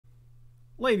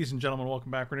Ladies and gentlemen, welcome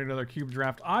back. We're doing another cube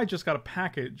draft. I just got a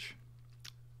package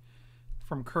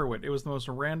from Kerwit. It was the most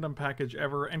random package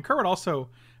ever. And Kerwit also,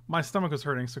 my stomach was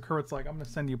hurting, so Kerwit's like, I'm going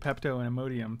to send you Pepto and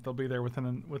Imodium. They'll be there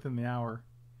within the hour.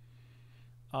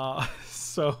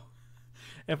 So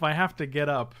if I have to get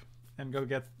up and go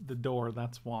get the door,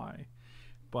 that's why.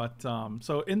 But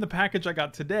so in the package I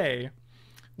got today,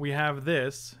 we have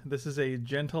this. This is a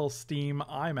gentle steam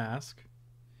eye mask.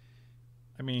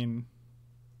 I mean,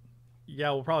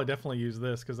 yeah, we'll probably definitely use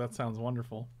this because that sounds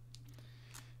wonderful.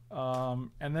 And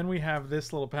then we have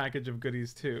this little package of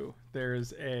goodies too.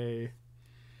 This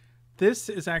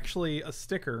is actually a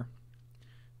sticker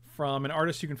from an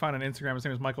artist you can find on Instagram. His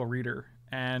name is Michael Reeder.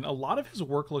 And a lot of his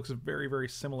work looks very, very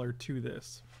similar to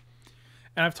this.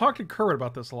 And I've talked to Kerwit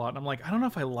about this a lot. And I'm like, I don't know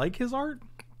if I like his art.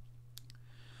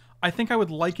 I think I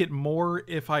would like it more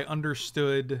if I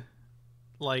understood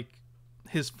like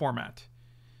his format.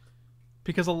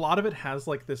 Because a lot of it has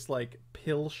like this like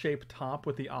pill-shaped top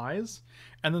with the eyes,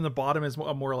 and then the bottom is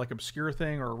a more like obscure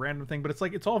thing or a random thing, but it's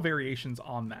like it's all variations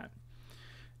on that.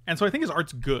 And so I think his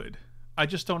art's good. I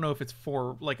just don't know if it's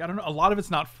for like, I don't know, a lot of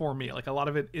it's not for me. Like a lot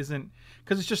of it isn't,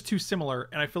 because it's just too similar,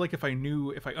 and I feel like if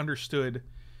I understood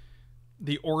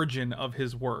the origin of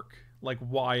his work, like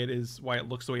why it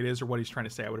looks the way it is or what he's trying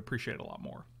to say, I would appreciate it a lot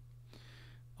more.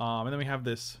 And then we have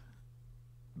this.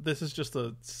 This is just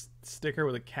a sticker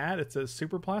with a cat. It says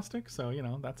super plastic, so you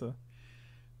know that's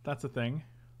a thing.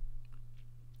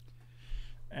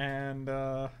 And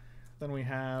then we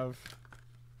have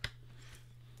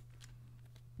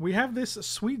this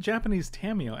sweet Japanese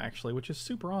Tamio actually, which is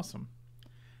super awesome.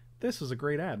 This is a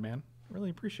great ad, man. Really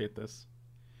appreciate this.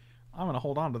 I'm gonna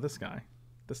hold on to this guy,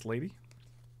 this lady.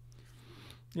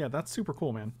 Yeah, that's super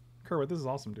cool, man. Kerwit, this is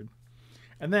awesome, dude.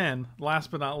 And then, last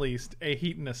but not least, a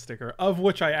Heatonist sticker, of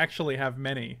which I actually have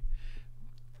many,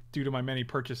 due to my many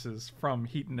purchases from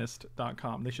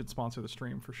Heatonist.com. They should sponsor the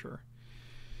stream for sure.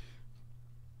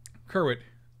 Kerwit,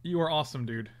 you are awesome,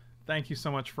 dude. Thank you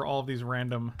so much for all of these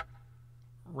random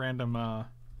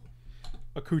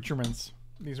accoutrements,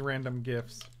 these random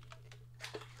gifts.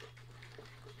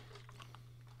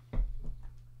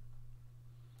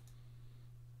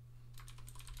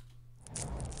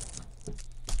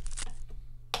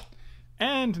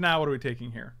 And now what are we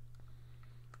taking here?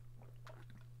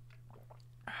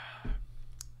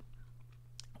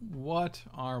 What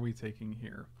are we taking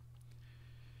here?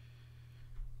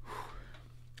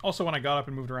 Also, when I got up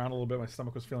and moved around a little bit, my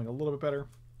stomach was feeling a little bit better.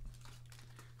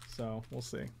 So, we'll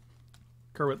see.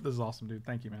 Kerwit, this is awesome, dude.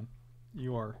 Thank you, man.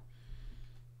 You are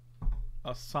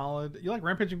a solid... You like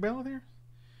Rampaging Bailiff here?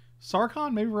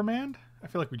 Sarkhan? Maybe Remand? I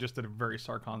feel like we just did a very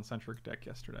Sarkhan-centric deck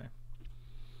yesterday.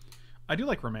 I do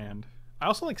like Remand. I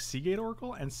also like Seagate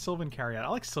Oracle and Sylvan Caryatid. I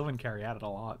like Sylvan Caryatid a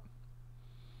lot.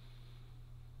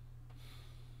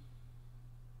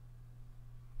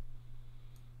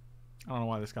 I don't know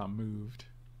why this got moved.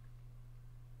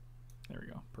 There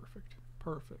we go. Perfect.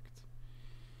 Perfect.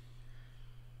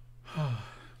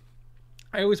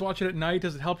 I always watch it at night.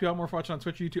 Does it help you out more if watching on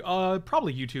Twitch or YouTube?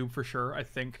 Probably YouTube for sure, I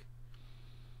think.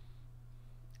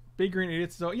 Big Green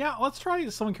Idiots. So yeah, let's try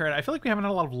Sylvan Caryatid. I feel like we haven't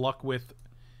had a lot of luck with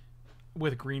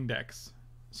green decks.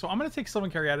 So I'm going to take Sylvan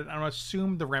Caryatid, and I'm going to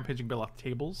assume the Rampaging Bailiff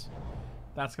tables.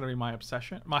 That's going to be my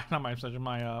obsession. Not my obsession,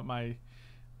 my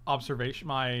observation,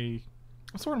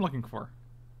 what's the word I'm looking for?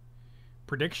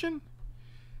 Prediction?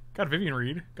 Got Vivian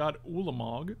Reed. Got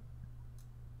Ulamog.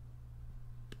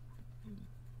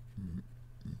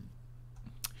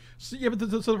 So yeah, but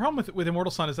the problem with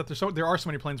Immortal Sun is that there are so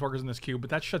many Planeswalkers in this cube, but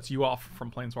that shuts you off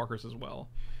from Planeswalkers as well.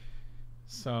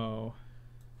 So...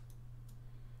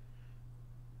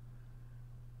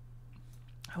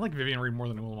 I like Vivian Reed more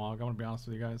than Ulamog, I'm going to be honest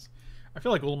with you guys. I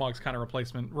feel like Ulamog's kind of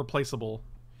replaceable.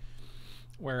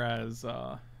 Whereas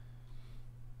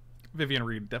Vivian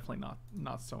Reed, definitely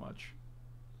not so much.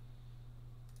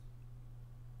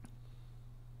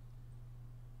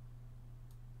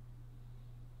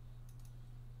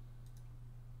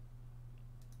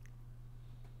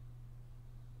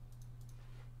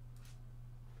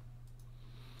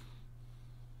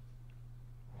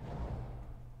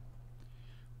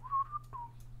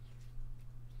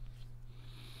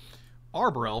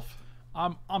 Arbor Elf.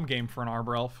 I'm game for an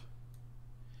Arbor Elf.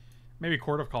 Maybe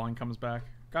Court of Calling comes back.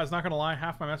 Guys, not gonna lie,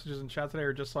 half my messages in chat today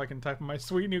are just so I can type on my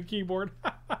sweet new keyboard.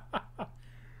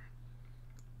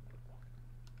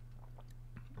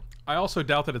 I also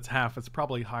doubt that it's half. It's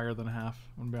probably higher than half,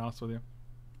 I'm gonna be honest with you.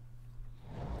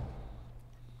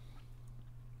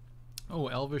 Oh,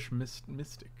 Elvish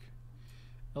Mystic.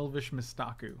 Elvish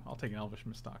Mistaku. I'll take an Elvish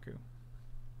Mistaku.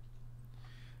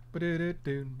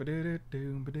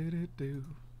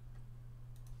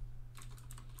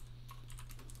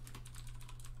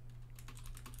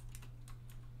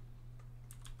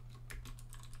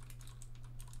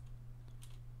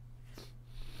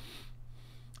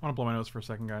 I want to blow my nose for a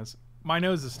second, guys. My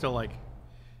nose is still, like,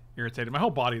 irritated. My whole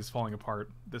body is falling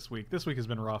apart this week. This week has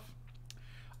been rough.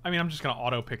 I mean, I'm just going to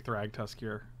auto-pick Thragtusk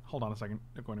here. Hold on a second.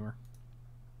 Don't go anywhere.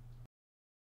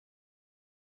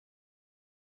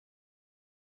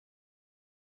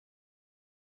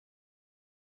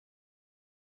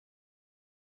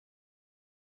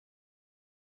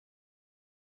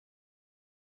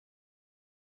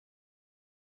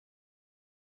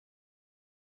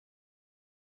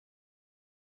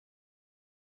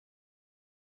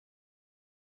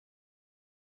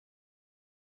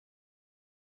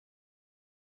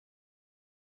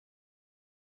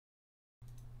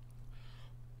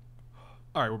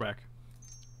 All right, we're back.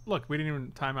 Look, we didn't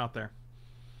even time out there.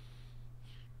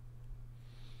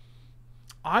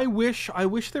 I wish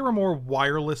there were more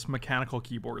wireless mechanical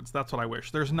keyboards. That's what I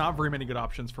wish. There's not very many good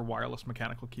options for wireless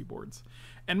mechanical keyboards.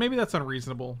 And maybe that's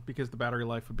unreasonable because the battery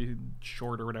life would be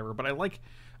short or whatever, but I like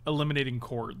eliminating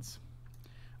cords.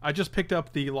 I just picked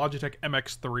up the Logitech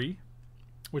MX3,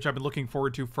 which I've been looking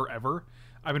forward to forever.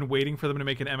 I've been waiting for them to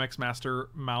make an MX Master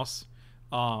mouse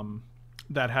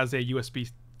that has a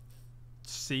USB-C.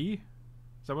 Is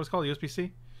that what it's called?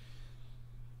 USB-C?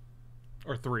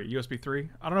 Or 3? USB 3?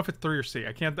 I don't know if it's 3 or C.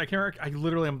 I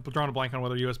literally am drawing a blank on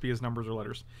whether USB is numbers or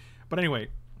letters. But anyway,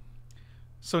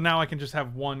 so now I can just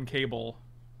have one cable.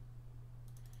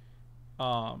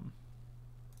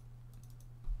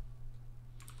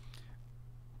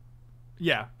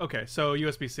 Yeah, okay, so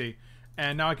USB-C.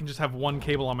 And now I can just have one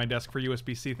cable on my desk for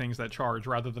USB-C things that charge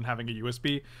rather than having a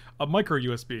USB, a micro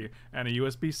USB, and a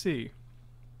USB-C.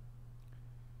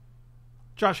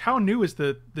 Josh, how new is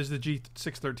the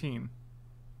G613?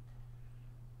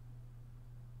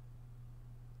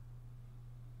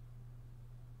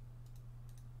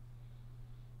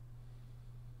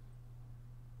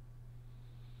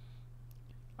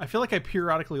 I feel like I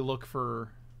periodically look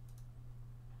for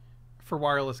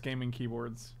wireless gaming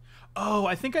keyboards. Oh,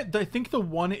 I think the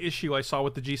one issue I saw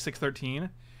with the G613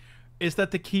 is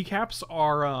that the keycaps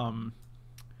are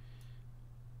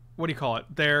what do you call it?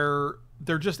 They're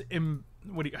just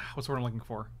what's the word I'm looking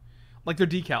for? Like they're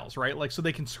decals, right? Like so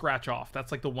they can scratch off.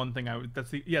 That's like the one thing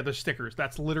they're stickers.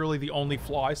 That's literally the only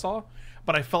flaw I saw,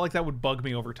 but I felt like that would bug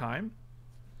me over time.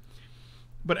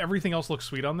 But everything else looks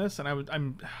sweet on this, and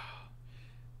I'm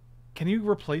can you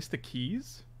replace the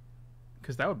keys?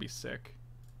 Because that would be sick.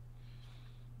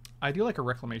 I do like a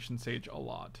Reclamation Sage a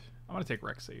lot. I'm going to take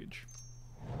Rec Sage.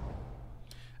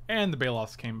 And the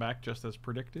Baloths came back just as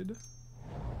predicted.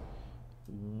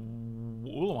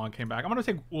 Ulamog came back. I'm going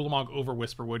to take Ulamog over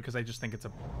Whisperwood because I just think it's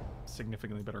a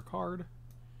significantly better card.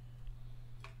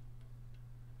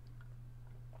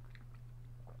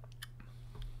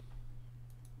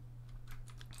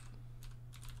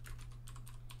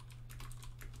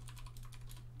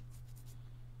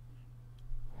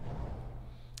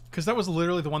 Because that was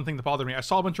literally the one thing that bothered me. I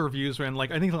saw a bunch of reviews and like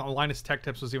I think Linus Tech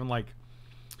Tips was even like,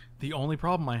 the only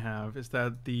problem I have is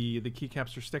that the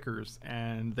keycaps are stickers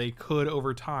and they could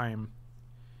over time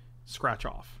scratch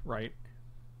off, right?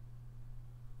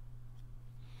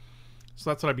 So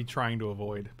that's what I'd be trying to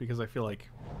avoid because I feel like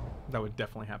that would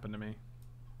definitely happen to me.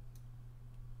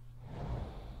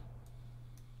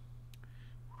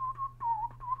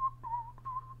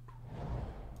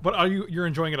 But you're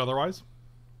enjoying it otherwise?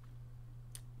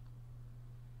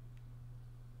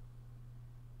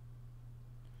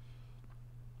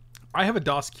 I have a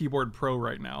DOS Keyboard Pro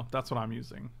right now. That's what I'm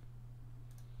using.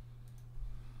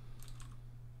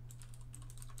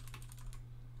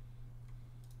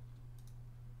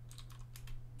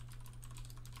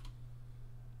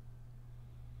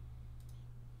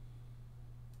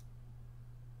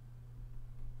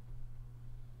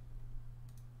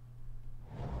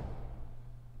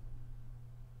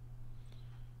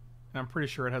 And I'm pretty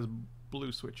sure it has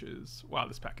blue switches. Wow,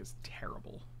 this pack is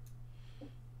terrible.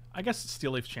 I guess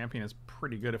Steel Leaf Champion is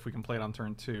pretty good if we can play it on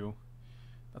turn 2.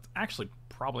 That's actually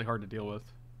probably hard to deal with.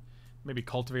 Maybe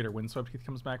Cultivator Windswept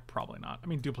comes back? Probably not. I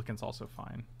mean, Duplicant's also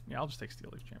fine. Yeah, I'll just take Steel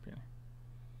Leaf Champion.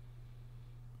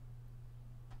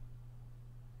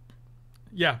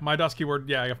 Yeah, my DOS keyboard.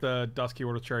 Yeah, I got the DOS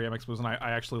keyboard with Cherry MX Blues, and I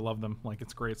actually love them. Like,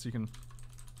 it's great. So you can...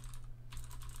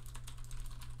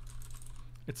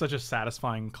 It's such a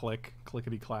satisfying click.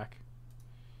 Clickety-clack.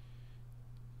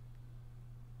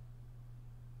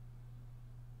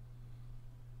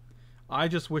 I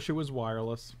just wish it was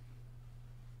wireless.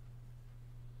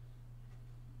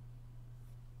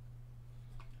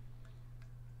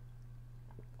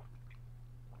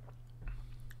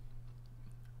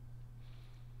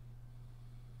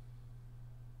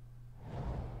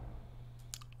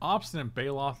 Obstinate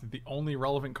Baloth, the only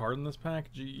relevant card in this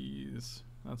pack? Jeez,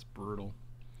 that's brutal.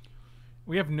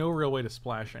 We have no real way to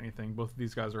splash anything. Both of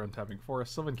these guys are untapping for us.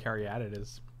 Sylvan Caryatid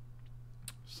is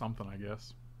something, I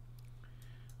guess.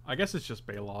 I guess it's just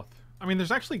Baloth. I mean,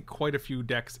 there's actually quite a few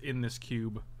decks in this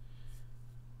cube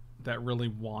that really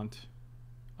want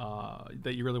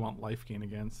that you really want life gain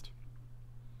against.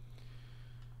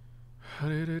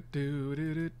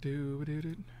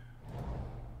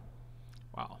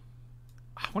 Wow.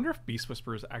 I wonder if Beast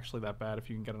Whisper is actually that bad if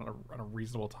you can get it on a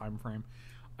reasonable time frame.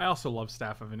 I also love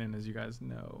Staff of Inin, as you guys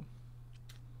know.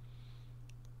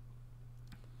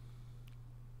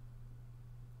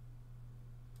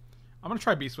 I'm going to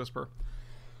try Beast Whisper.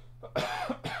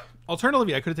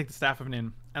 Alternatively, I could have taken the Staff of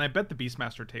Nin, and I bet the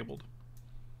Beastmaster tabled.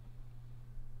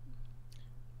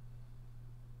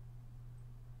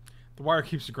 The wire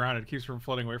keeps it grounded. It keeps from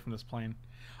floating away from this plane.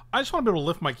 I just want to be able to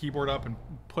lift my keyboard up and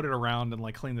put it around and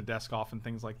like clean the desk off and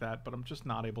things like that, but I'm just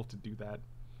not able to do that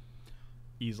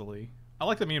easily. I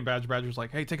like that me and Badger's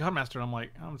like, hey, take Huntmaster, and I'm like,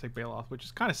 I'm going to take Baloth, which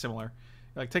is kind of similar.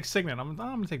 Like, take Signet, I'm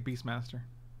going to take Beastmaster.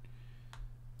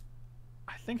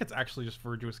 I think it's actually just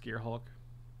Virtuous Gearhulk.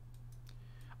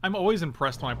 I'm always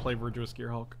impressed when I play Virtuous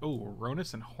Gearhulk. Oh,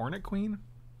 Ronus and Hornet Queen?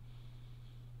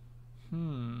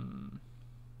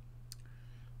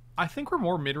 I think we're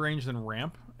more mid-range than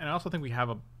ramp, and I also think we have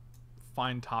a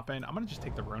fine top end. I'm going to just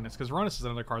take the Ronus, because Ronus is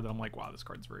another card that I'm like, wow, this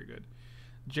card's very good.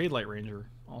 Jade Light Ranger,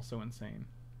 also insane.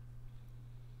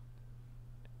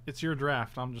 It's your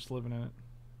draft. I'm just living in it.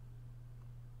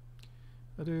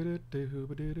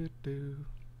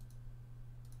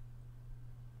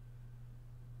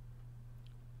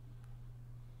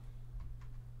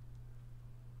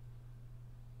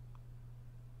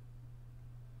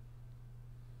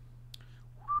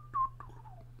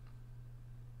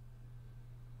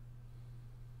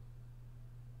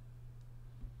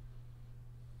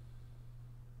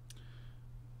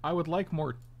 I would like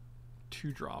more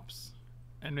 2-drops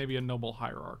and maybe a Noble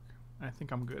Hierarch. I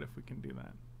think I'm good if we can do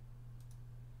that.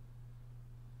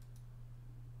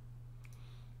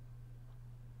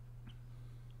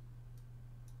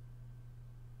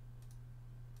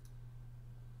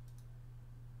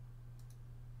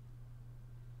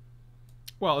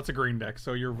 Well, it's a green deck,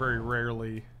 so you're very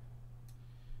rarely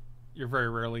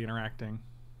interacting.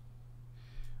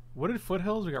 Wooded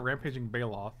Foothills, we got Rampaging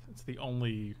Baloth. It's the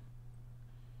only...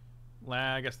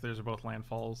 I guess those are both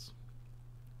landfalls.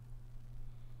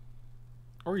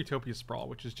 Or Utopia Sprawl,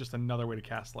 which is just another way to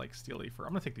cast like Steel Ether. I'm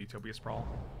gonna take the Utopia Sprawl.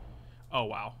 Oh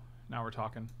wow, now we're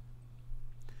talking.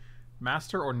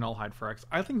 Master or Nullhide Phyrex?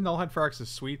 I think Nullhide Phyrex is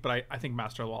sweet, but I think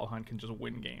Master of the Wild Hunt can just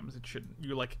win games. It shouldn't.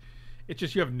 It's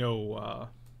just you have no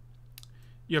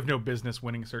business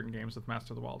winning certain games with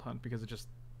Master of the Wild Hunt because it's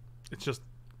just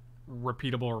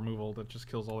repeatable removal that just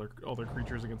kills all their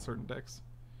creatures against certain decks.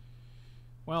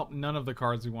 Well, none of the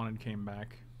cards we wanted came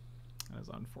back. That is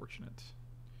unfortunate.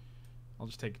 I'll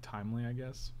just take Timely, I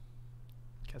guess.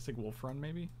 Kessig Wolf Run,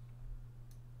 maybe?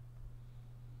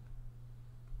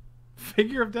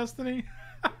 Figure of Destiny?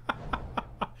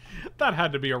 That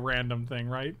had to be a random thing,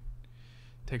 right?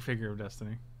 Take Figure of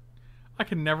Destiny. I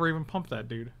can never even pump that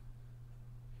dude.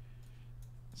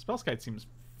 Spellskite seems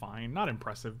fine. Not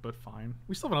impressive, but fine.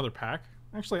 We still have another pack.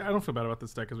 Actually, I don't feel bad about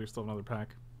this deck because we still have another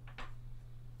pack.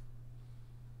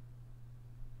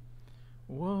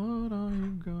 What are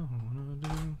you gonna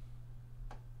do?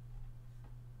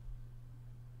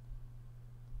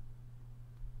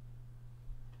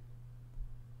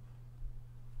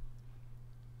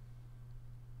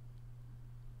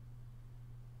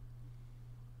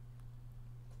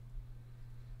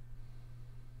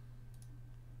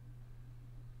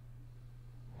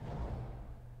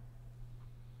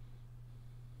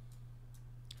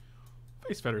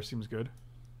 Face Fetter seems good.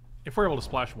 If we're able to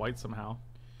splash white somehow.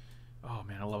 Oh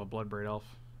man, I love a Bloodbraid Elf.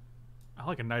 I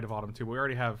like a Knight of Autumn too, but we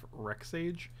already have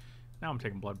Rexage. Now I'm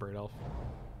taking Bloodbraid Elf.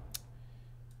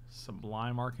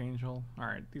 Sublime Archangel.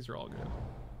 Alright, these are all good.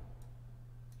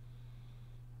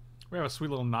 We have a sweet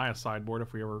little Naya sideboard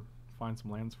if we ever find some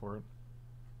lands for it.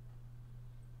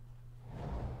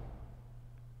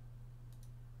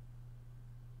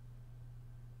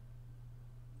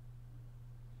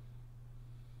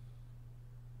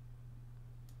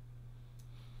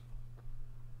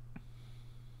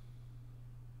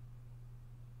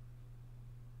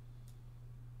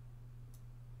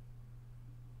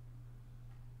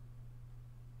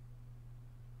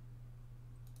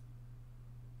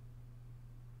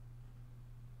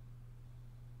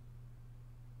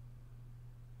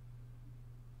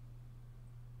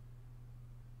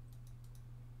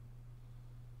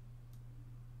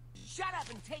 Shut up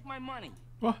and take my money.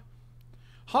 What?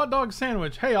 Hot dog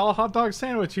sandwich. Hey, all hot dog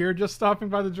sandwich here. Just stopping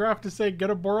by the draft to say get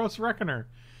a Boros Reckoner.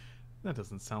 That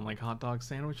doesn't sound like hot dog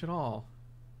sandwich at all.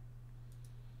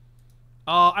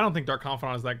 I don't think Dark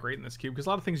Confidant is that great in this cube, because a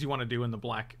lot of things you want to do in the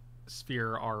black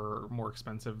sphere are more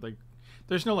expensive. Like,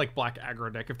 there's no, like, black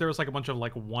aggro deck. If there was, like, a bunch of,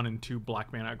 like, 1 and 2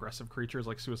 black mana aggressive creatures,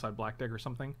 like Suicide Black deck or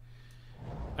something,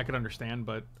 I could understand,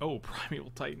 but... Oh,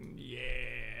 Primeval Titan.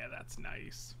 Yeah, that's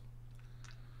nice.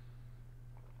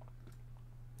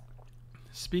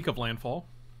 Speak of landfall.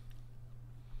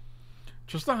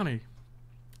 Tristani.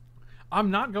 I'm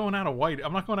not going out of white.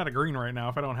 I'm not going out of green right now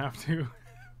if I don't have to.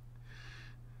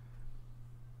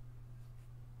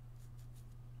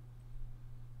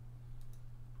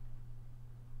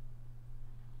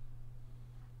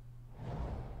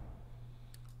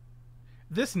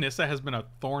 This Nissa has been a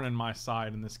thorn in my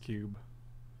side in this cube.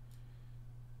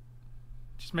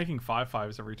 Just making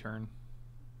 5/5s every turn.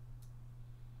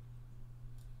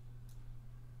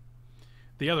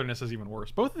 The other Nissa is even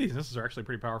worse. Both of these Nissas are actually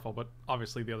pretty powerful, but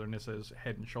obviously the other Nissa is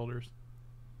head and shoulders.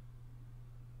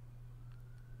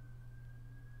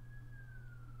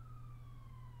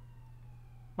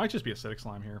 Might just be Acidic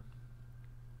Slime here.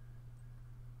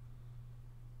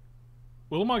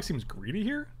 Willamog seems greedy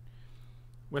here.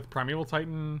 With Primeval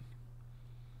Titan,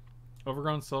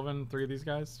 Overgrown Sylvan, 3 of these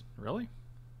guys? Really?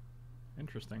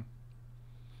 Interesting.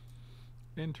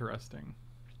 Interesting.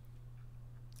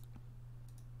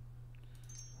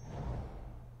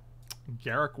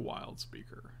 Garruk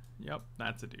Wildspeaker. Yep,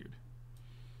 that's a dude.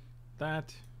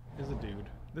 That is a dude.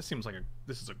 This seems like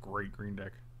this is a great green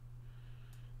deck.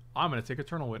 I'm gonna take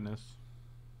Eternal Witness.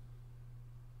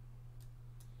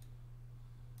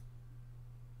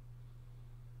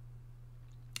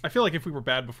 I feel like if we were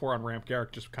bad before on ramp,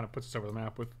 Garruk just kind of puts us over the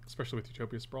map, especially with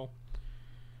Utopia Sprawl.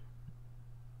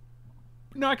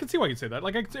 No, I can see why you'd say that.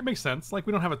 Like, it makes sense. Like,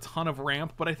 we don't have a ton of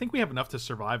ramp, but I think we have enough to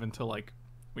survive until, like,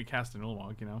 we cast an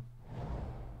Ulamog, you know?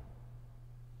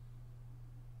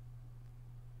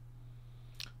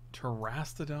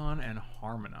 Terastodon and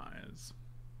Harmonize.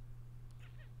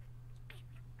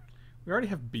 We already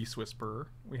have Beast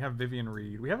Whisperer. We have Vivian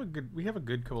Reed. We have a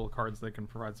good couple of cards that can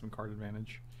provide some card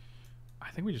advantage. I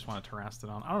think we just want a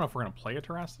Terastodon. I don't know if we're going to play a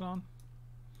Terastodon.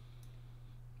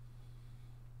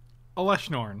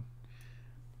 Aleshnorn.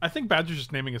 I think Badger's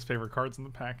just naming his favorite cards in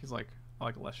the pack. He's like, I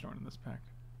like Aleshnorn in this pack.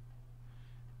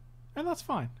 And that's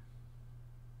fine.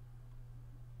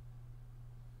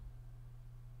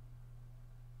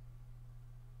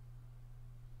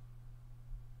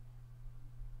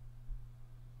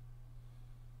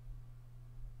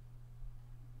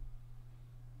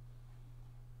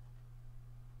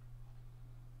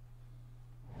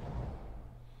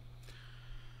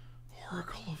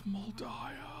 Oracle of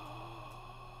Moldiah.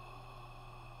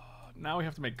 Now we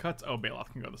have to make cuts. Oh,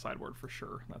 Baloth can go to the sideboard for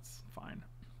sure. That's fine.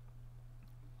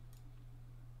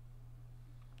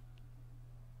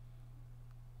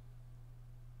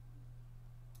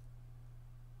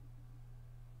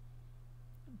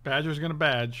 Badger's gonna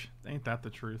badge. Ain't that the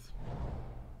truth?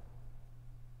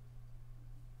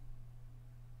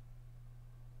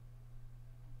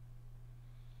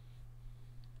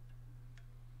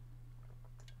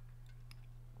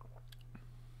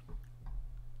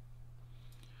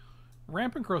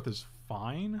 Rampant Growth is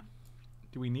fine.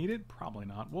 Do we need it? Probably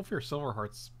not. Wolfear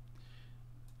Silverheart's...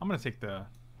 I'm going to take the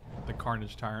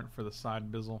Carnage Tyrant for the side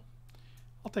Bizzle.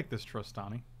 I'll take this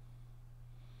Trostani.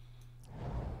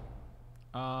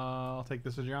 I'll take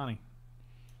this Ajani.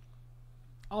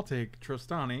 I'll take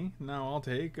Trostani. Now I'll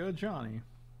take Ajani.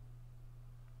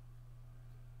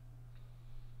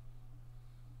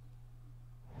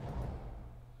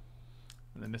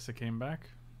 And then Nissa came back.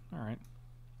 Alright.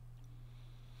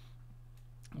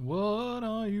 What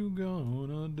are you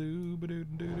gonna do?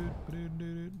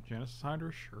 Genesis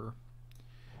Hydra? Sure.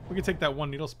 We can take that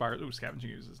one Needle Spire. Ooh,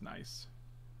 Scavenging Ooze is nice.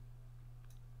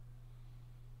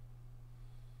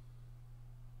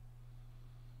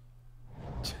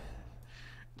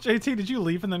 JT, did you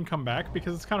leave and then come back?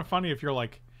 Because it's kind of funny if you're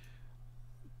like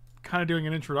kind of doing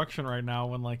an introduction right now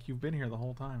when like you've been here the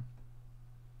whole time.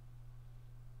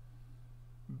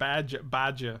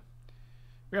 Badger.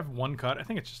 We have one cut. I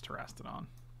think it's just Terastodon.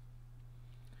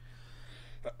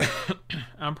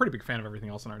 I'm a pretty big fan of everything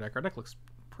else in our deck. Our deck looks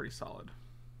pretty solid.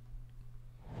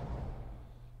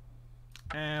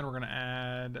 And we're going to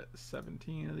add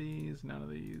 17 of these. None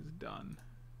of these. Done.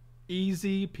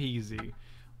 Easy peasy.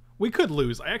 We could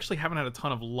lose. I actually haven't had a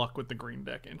ton of luck with the green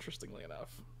deck, interestingly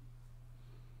enough.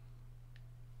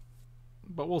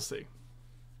 But we'll see.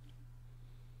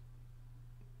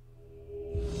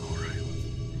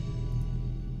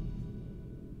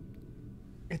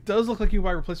 It does look like you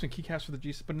buy replacement keycaps for the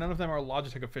G, but none of them are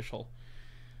Logitech official.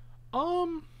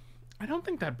 I don't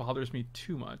think that bothers me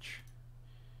too much.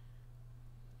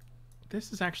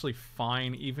 This is actually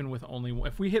fine, even with only...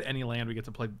 If we hit any land, we get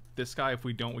to play this guy. If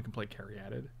we don't, we can play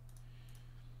Caryatid.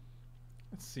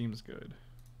 It seems good.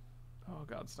 Oh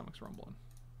god, stomach's rumbling.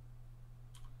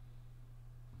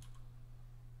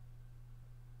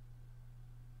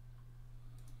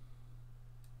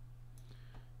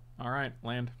 Alright,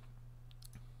 land.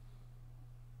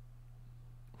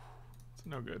 It's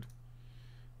no good.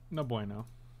 No bueno.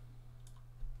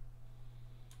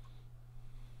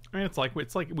 I mean, it's like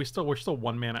we're still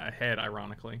 1 mana ahead,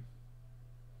 ironically.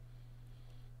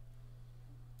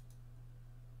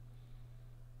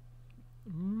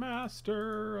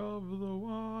 Master of the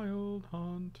Wild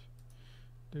Hunt.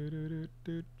 Let's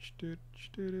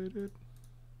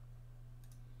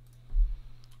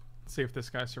see if this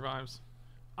guy survives.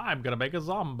 I'm gonna make a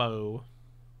zombo.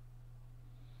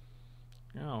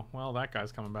 Oh, well, that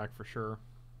guy's coming back for sure.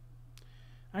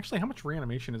 Actually, how much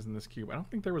reanimation is in this cube? I don't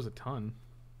think there was a ton.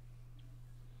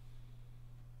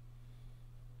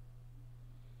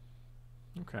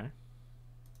 Okay.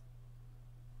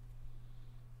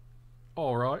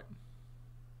 All right.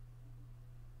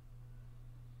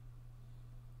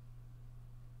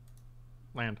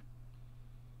 Land.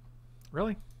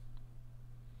 Really?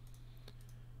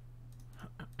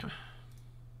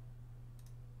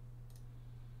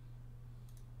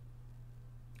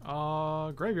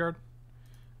 Graveyard.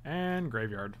 And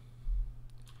graveyard.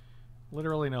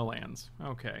 Literally no lands.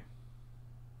 Okay.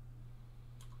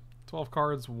 12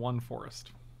 cards, 1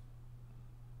 forest.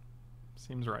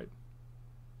 Seems right.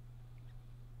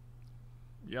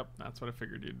 Yep, that's what I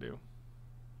figured you'd do.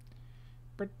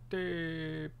 Pretty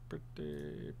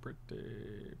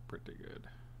good.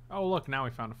 Oh, look, now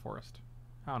we found a forest.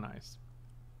 How nice.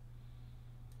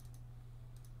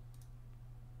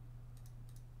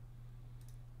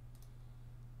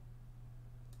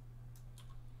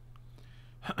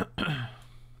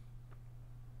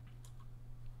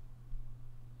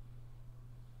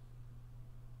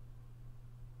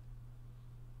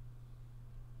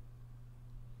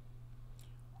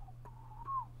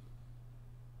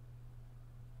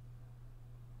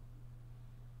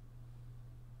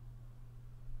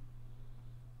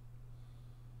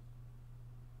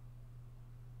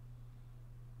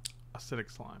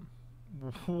 Acidic slime.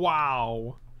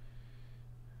 Wow.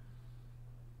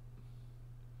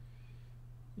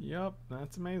 Yep,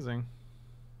 that's amazing.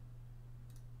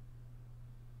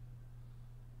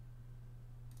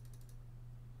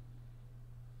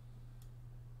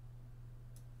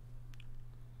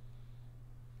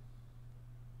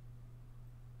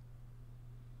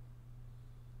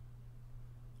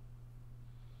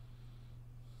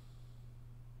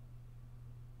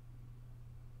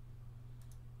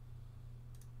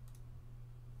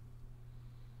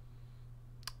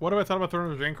 What have I thought about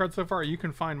Throne of Jane cards so far? You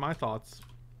can find my thoughts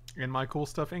in my Cool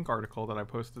Stuff Inc. article that I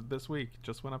posted this week.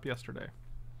 Just went up yesterday.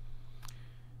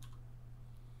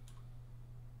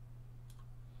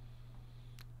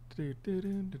 They're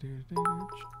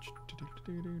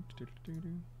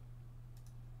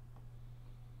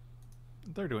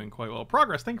doing quite well.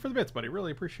 Progress, thank you for the bits, buddy.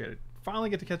 Really appreciate it. Finally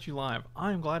get to catch you live.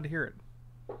 I'm glad to hear it.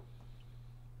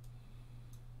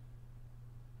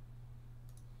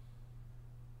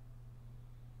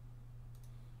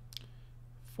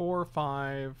 4,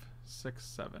 5, 6,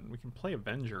 7. We can play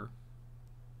Avenger.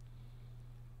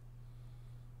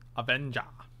 Avenger.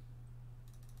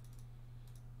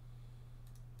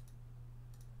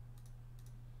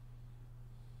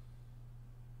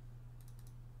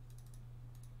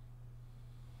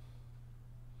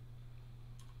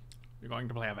 You're going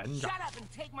to play Avenger. Shut up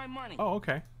and take my money. Oh,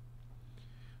 okay.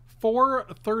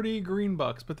 430 green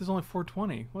bucks, but there's only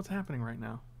 420. What's happening right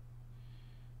now?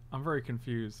 I'm very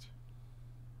confused.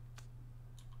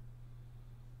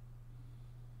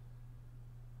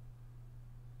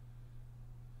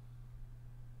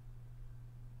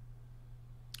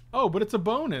 Oh, but it's a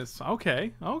bonus.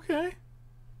 Okay, okay.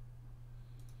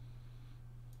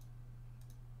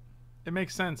 It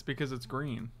makes sense because it's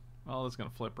green. Well, it's gonna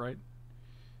flip, right?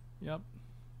 Yep.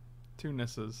 2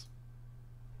 Nisses.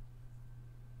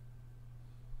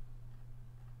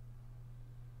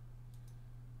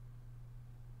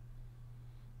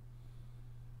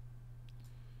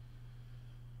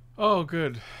 Oh,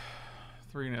 good.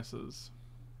 3 Nisses.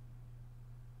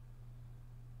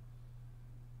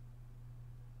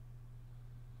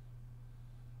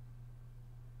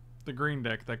 The green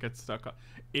deck that gets stuck on...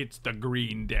 It's the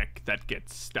green deck that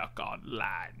gets stuck on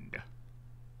land.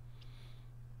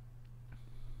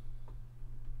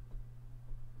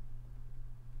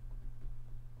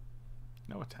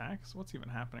 No attacks? What's even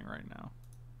happening right now?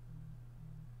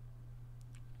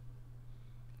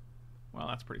 Well,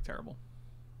 that's pretty terrible.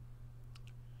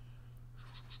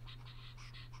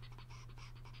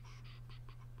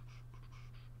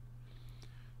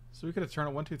 So we could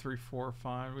Eternal 1, 2, 3, 4,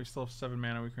 5. We still have 7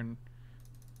 mana. We can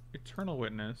Eternal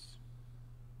Witness.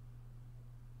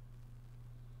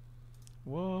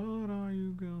 What are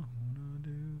you gonna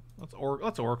do? Let's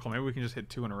Oracle. Maybe we can just hit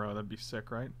 2 in a row. That'd be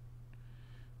sick, right?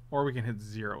 Or we can hit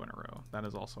 0 in a row. That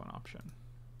is also an option.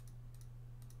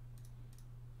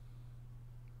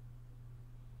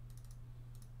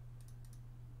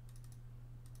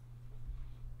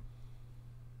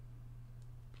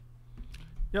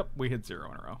 Yep, we hit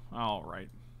 0 in a row. All right.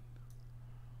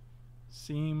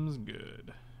 Seems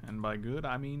good. And by good,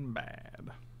 I mean bad.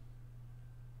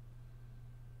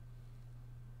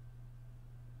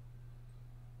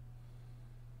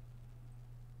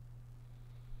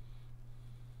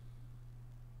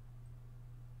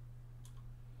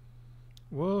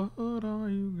 What are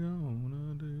you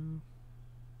gonna do?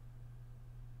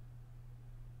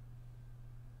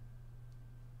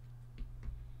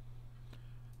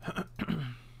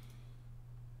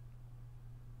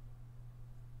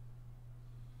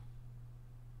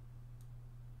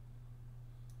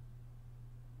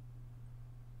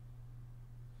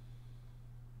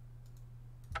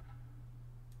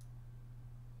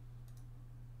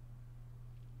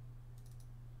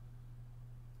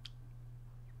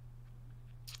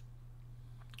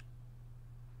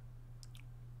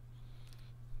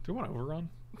 Do you want to overrun?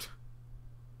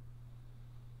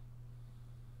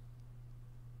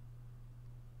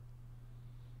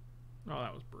 Oh,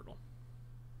 that was brutal.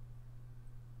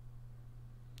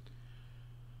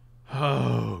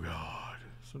 Oh, God.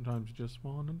 Sometimes you just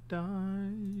want to die.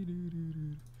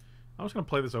 I was going to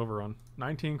play this overrun.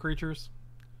 19 creatures.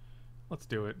 Let's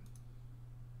do it.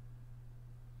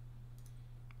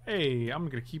 Hey, I'm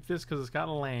going to keep this because it's got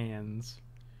lands.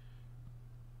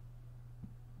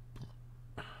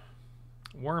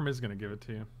 Worm is going to give it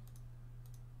to you.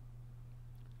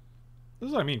 This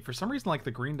is what I mean. For some reason, like, the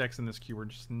green decks in this queue are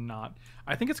just not...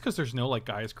 I think it's because there's no, like,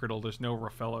 Gaia's Cradle. There's no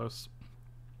Raphaelos.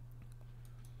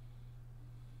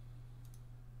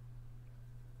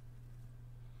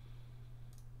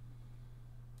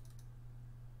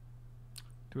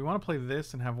 Do we want to play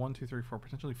this and have 1, 2, 3, 4,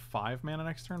 potentially 5 mana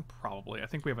next turn? Probably. I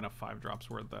think we have enough 5-drops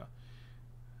where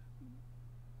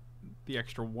the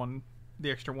extra one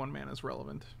mana is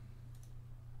relevant.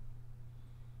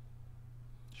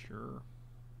 Sure.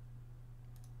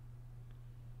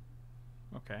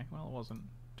 Okay, well, it wasn't.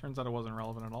 Turns out it wasn't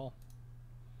relevant at all.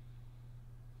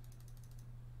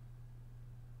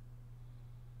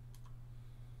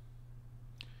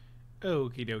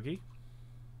 Okie dokie.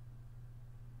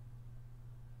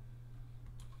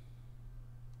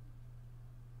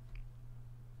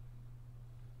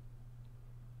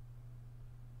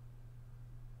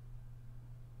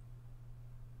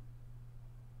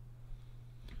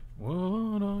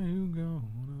 What are you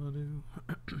gonna do?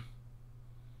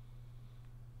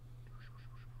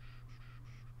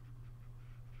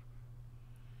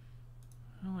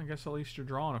 Well, I guess at least you're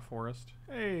drawing a forest.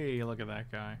 Hey, look at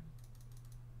that guy.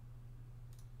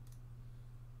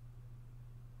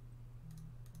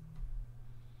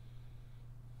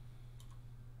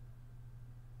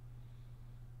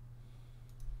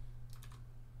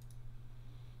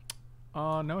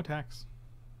 No attacks.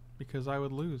 Because I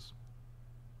would lose.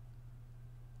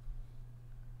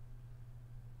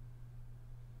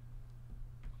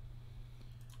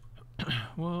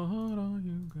 What are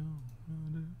you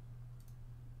gonna do?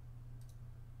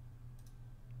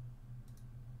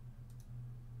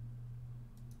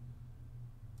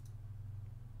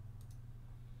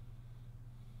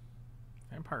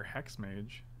 Vampire Hex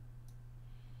Mage.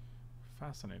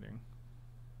 Fascinating.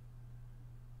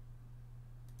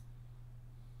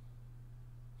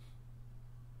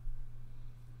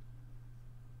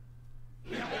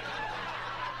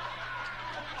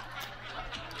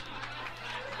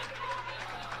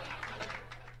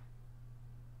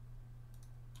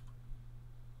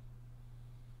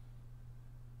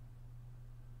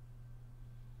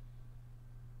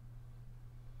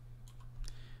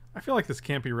 I feel like this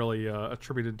can't be really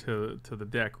attributed to the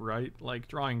deck, right? Like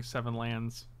drawing 7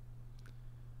 lands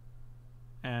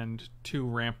and 2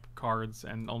 ramp cards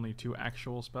and only 2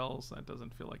 actual spells. That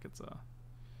doesn't feel like it's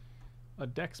a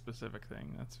deck specific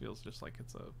thing. That feels just like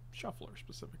it's a shuffler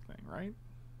specific thing, right?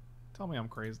 Tell me I'm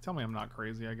crazy. Tell me I'm not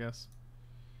crazy, I guess.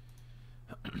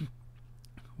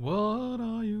 What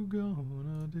are you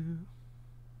gonna do?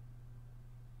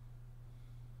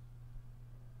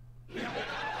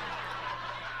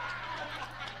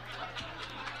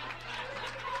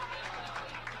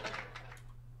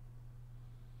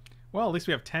 Well, at least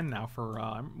we have 10 now for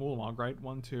Moolamog, right?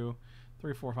 1, 2,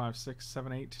 3, 4, 5, 6,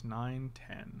 7, 8, 9,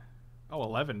 10. Oh,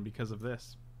 11 because of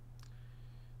this.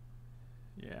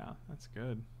 Yeah, that's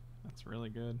good. That's really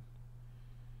good.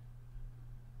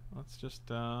 Let's just,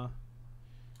 so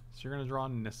you're going to draw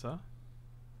Nissa.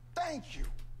 Thank you.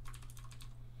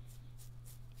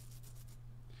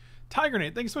 Tiger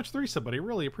Nate, thanks so much for the resub, buddy.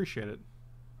 Really appreciate it.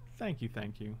 Thank you,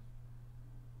 thank you.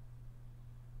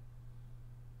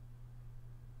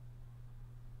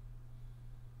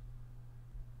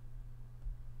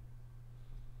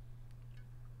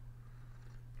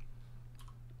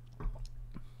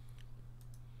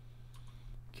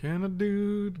 Can a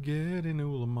dude get an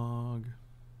Ulamog?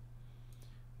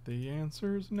 The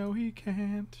answer's no, he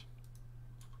can't.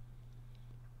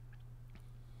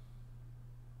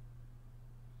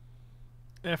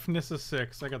 F Nissa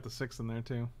 6. I got the 6 in there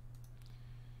too.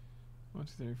 1,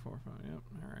 2, 3, 4, 5. Yep.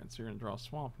 Alright, so you're going to draw a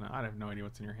swamp now. I have no idea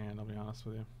what's in your hand, I'll be honest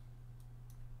with you.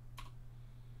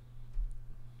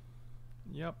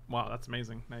 Yep. Wow, that's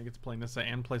amazing. Now you get to play Nissa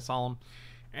and play Solemn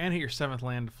and hit your 7th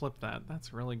land to flip that.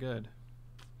 That's really good.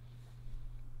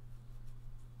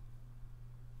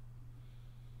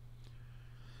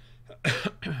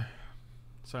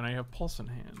 So now you have Pulse in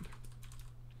hand.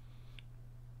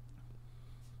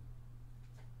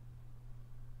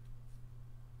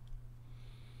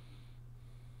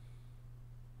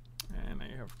 And now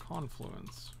you have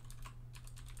Confluence.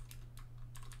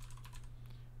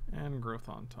 And Growth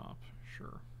on top.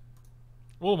 Sure.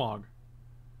 Ulamog.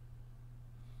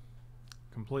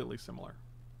 Completely similar.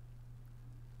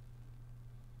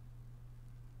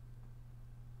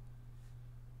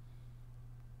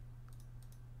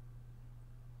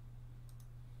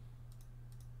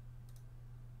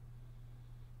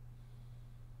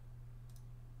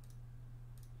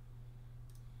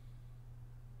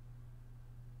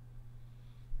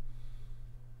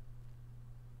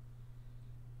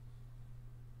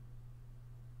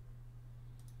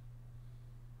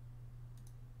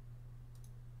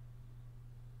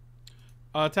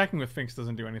 Attacking with Finks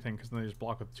doesn't do anything because then they just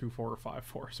block with 2-4 or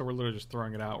 5-4. So we're literally just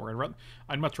throwing it out. Where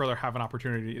I'd much rather have an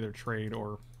opportunity to either trade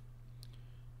or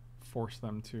force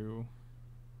them to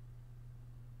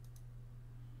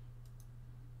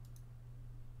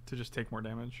just take more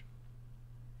damage.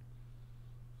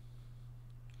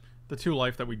 The 2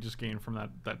 life that we just gained from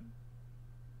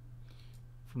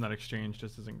that exchange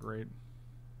just isn't great.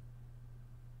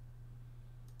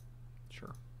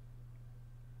 Sure.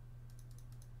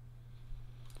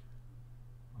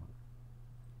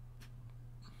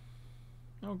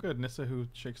 Oh good, Nissa who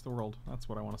shakes the world. That's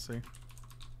what I want to see.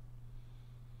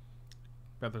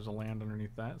 Bet there's a land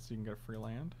underneath that, so you can get a free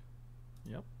land.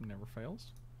 Yep, never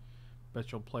fails.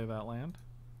 Bet you'll play that land.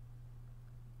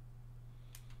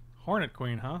 Hornet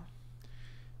Queen, huh?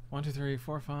 1, 2, 3,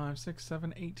 4, 5, 6,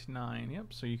 7, 8, 9. Yep,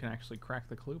 so you can actually crack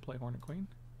the clue, play Hornet Queen.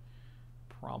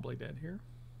 Probably dead here.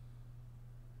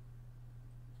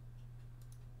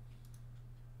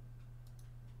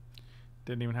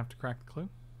 Didn't even have to crack the clue.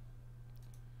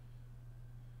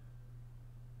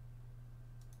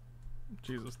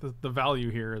 Jesus, the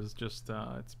value here is just,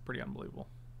 it's pretty unbelievable.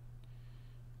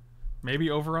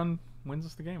 Maybe Overrun wins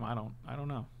us the game. I don't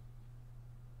know.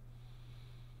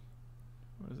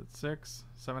 What is it? 6,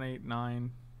 7, 8,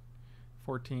 9,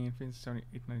 14, 15, 17,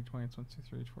 18, 19, 20. It's 1, 2,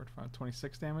 3, 4, 5,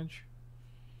 26 damage.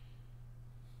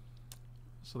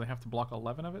 So they have to block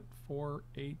 11 of it. 4,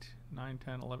 8, 9,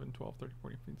 10, 11, 12, 13,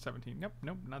 14, 15, 17. Nope,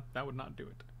 nope, that would not do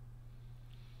it.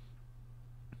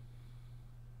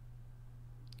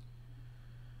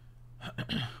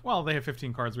 Well, they have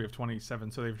 15 cards, we have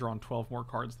 27, so they've drawn 12 more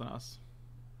cards than us.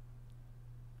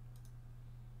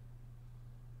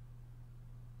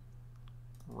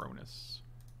 Ronus.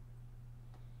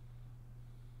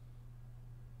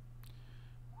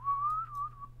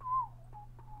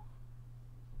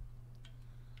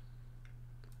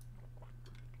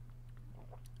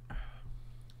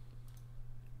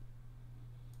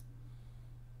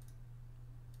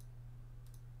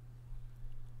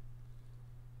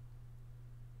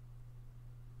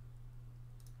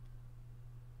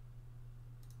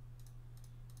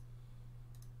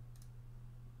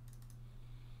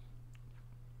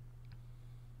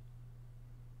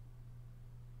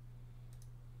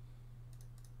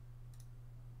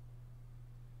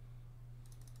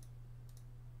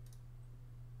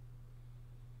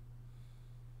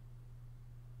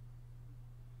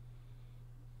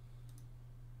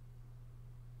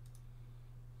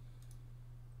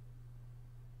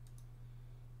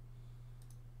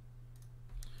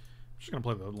 I'm just going to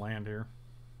play the land here.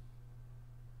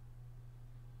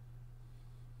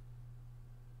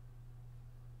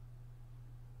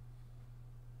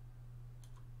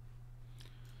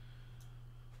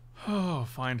 Oh,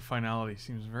 Find Finality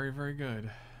seems very, very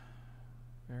good.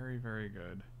 Very, very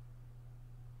good.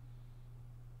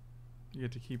 You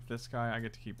get to keep this guy. I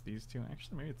get to keep these two.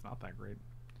 Actually, maybe it's not that great.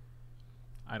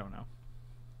 I don't know.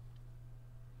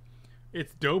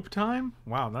 It's dope time?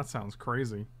 Wow, that sounds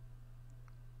crazy.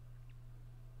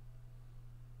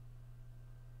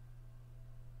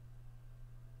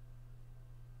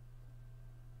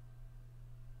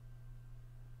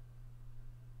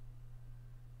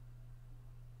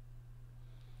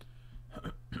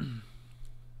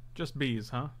 Just bees,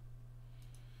 huh?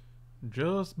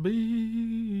 Just bees.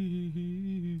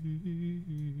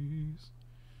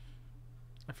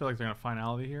 I feel like they're gonna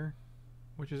finality here,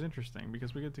 which is interesting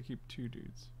because we get to keep two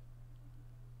dudes.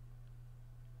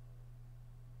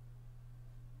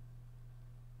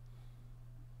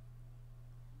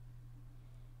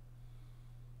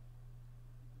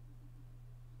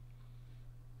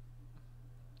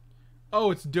 Oh,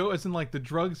 it's as in like the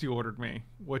drugs you ordered me,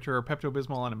 which are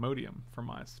Pepto-Bismol and Imodium for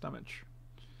my stomach.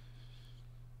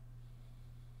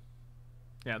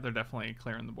 Yeah, they're definitely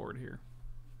clearing the board here.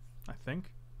 I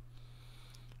think.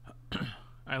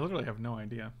 I literally have no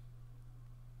idea.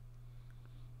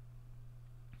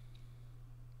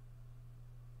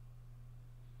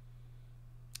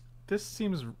 This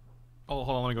seems... Oh,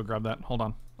 hold on, let me go grab that. Hold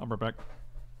on. I'll be right back.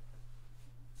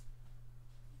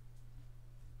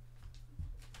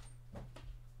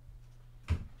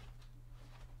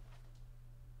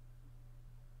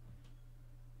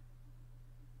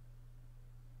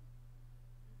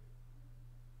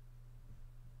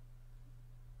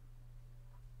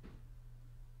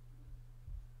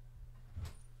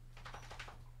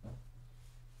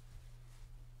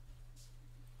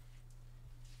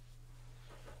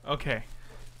 Okay.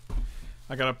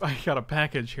 I got a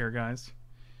package here, guys.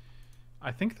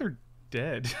 I think they're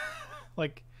dead.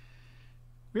 Like,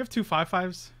 we have 2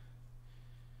 5/5s.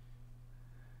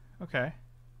 Okay.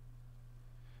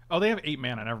 Oh, they have 8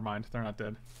 mana. Never mind. They're not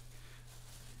dead.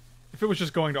 If it was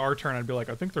just going to our turn, I'd be like,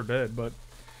 I think they're dead, but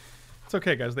it's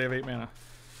okay, guys. They have 8 mana.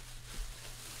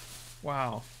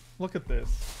 Wow. Look at this.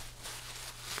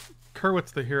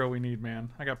 Kerwit's the hero we need, man.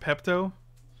 I got Pepto.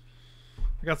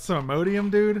 I got some Imodium,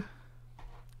 dude.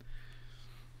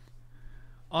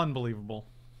 Unbelievable.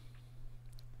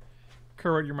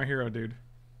 Kerwit, you're my hero, dude.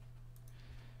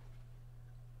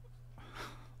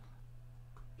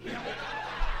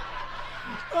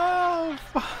 Oh,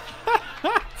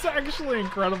 it's actually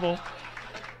incredible.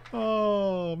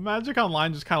 Oh, Magic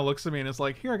Online just kind of looks at me and is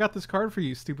like, here, I got this card for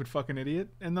you, stupid fucking idiot.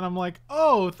 And then I'm like,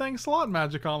 oh, thanks a lot,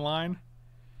 Magic Online.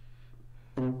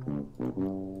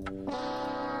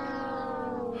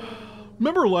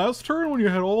 Remember last turn when you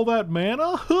had all that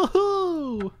mana?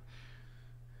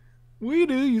 We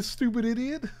do, you stupid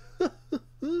idiot.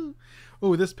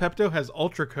 Oh, this Pepto has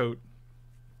Ultra Coat.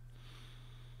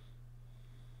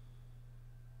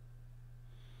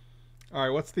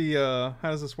 Alright, what's the, how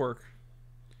does this work?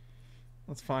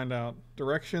 Let's find out.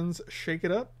 Directions, shake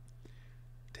it up.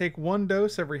 Take 1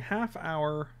 dose every half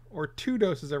hour, or 2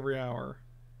 doses every hour.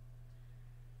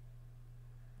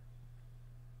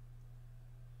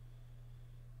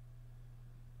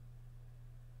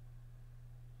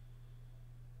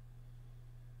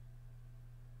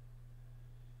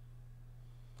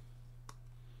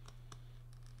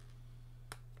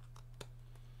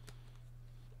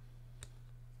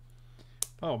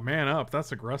 Oh, man up.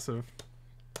 That's aggressive.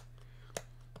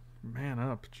 Man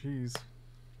up. Jeez.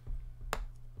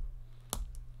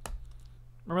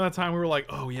 Remember that time we were like,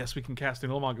 oh, yes, we can cast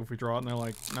an Ulamog if we draw it? And they're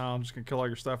like, no, I'm just going to kill all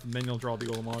your stuff, and then you'll draw the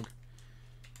Ulamog.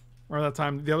 Remember that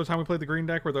time, the other time we played the green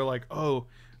deck, where they're like, oh,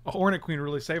 a Hornet Queen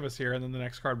really saved us here, and then the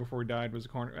next card before we died was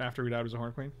after we died was a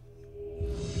Hornet Queen?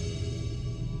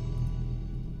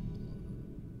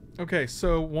 Okay,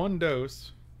 so 1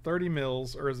 dose, 30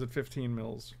 mils, or is it 15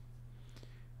 mils?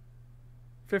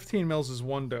 15 mils is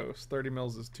 1 dose. 30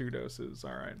 mils is 2 doses.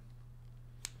 Alright.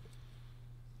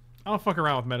 I don't fuck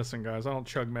around with medicine, guys. I don't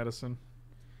chug medicine.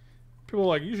 People are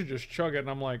like, you should just chug it. And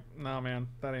I'm like, nah, man.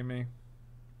 That ain't me.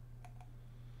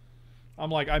 I'm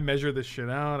like, I measure this shit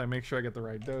out. I make sure I get the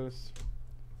right dose.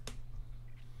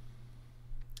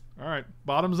 Alright.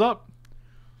 Bottoms up.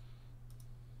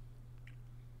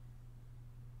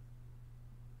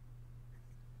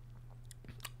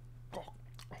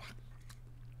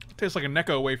 Tastes like a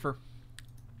Necco wafer.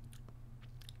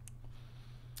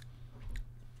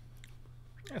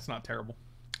 It's not terrible.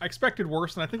 I expected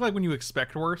worse, and I think like when you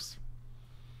expect worse,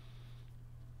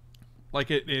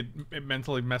 like it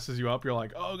mentally messes you up. You're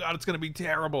like, oh god, it's gonna be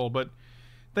terrible, but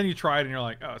then you try it and you're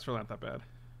like, oh, it's really not that bad.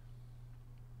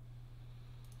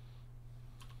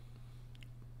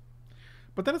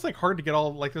 But then it's like hard to get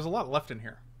all, like there's a lot left in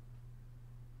here.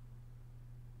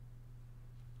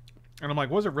 And I'm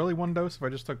like, was it really 1 dose if I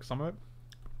just took some of it?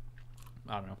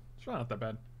 I don't know. It's really not that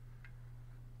bad.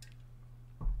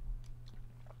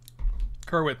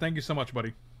 Kerwit, thank you so much,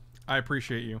 buddy. I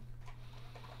appreciate you.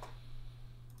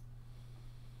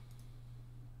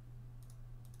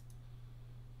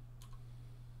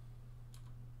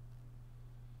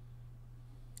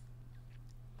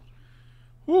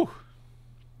 Whew.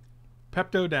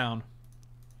 Pepto down.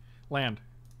 Land.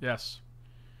 Yes.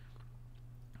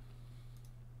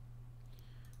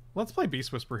 Let's play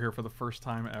Beast Whisper here for the first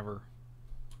time ever.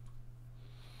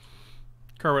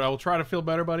 Kerwit, I will try to feel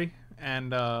better, buddy.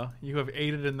 And you have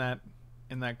aided in that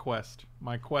quest.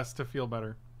 My quest to feel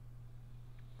better.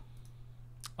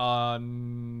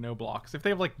 No blocks. If they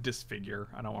have like disfigure,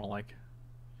 I don't want to like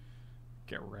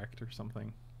get wrecked or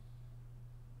something.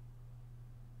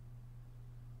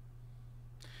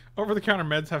 Over-the-counter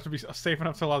meds have to be safe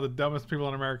enough to allow the dumbest people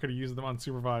in America to use them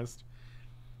unsupervised.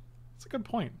 That's a good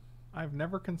point. I've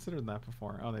never considered that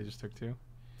before. Oh, they just took 2.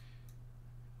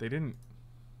 They didn't.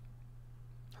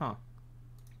 Huh.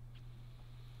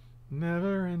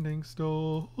 Never-ending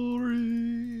story.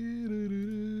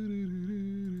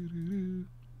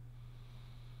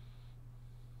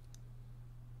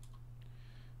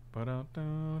 What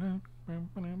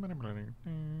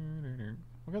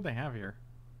do they have here?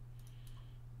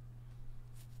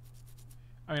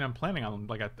 I mean, I'm planning on,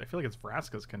 like, I feel like it's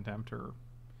Vraska's Contempt or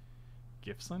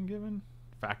Gifts Ungiven?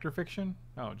 Factor Fiction?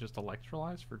 Oh, just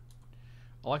Electrolyze for...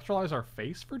 Electrolyze our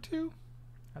face for 2?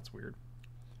 That's weird.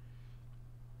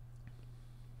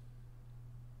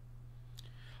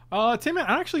 Tim, I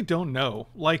actually don't know.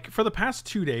 Like, for the past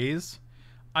 2 days,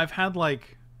 I've had,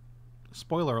 like,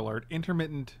 spoiler alert,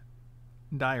 intermittent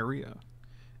diarrhea.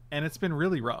 And it's been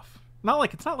really rough.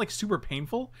 It's not like super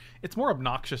painful. It's more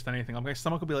obnoxious than anything. Like my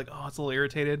stomach will be like, oh, it's a little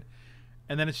irritated.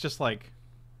 And then it's just like,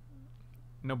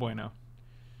 no bueno.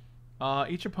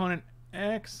 Each opponent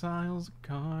exiles a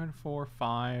card for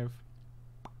 5.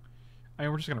 I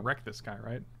mean, we're just going to wreck this guy,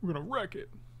 right? We're going to wreck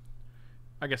it.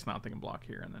 I guess not. They can block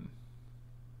here and then...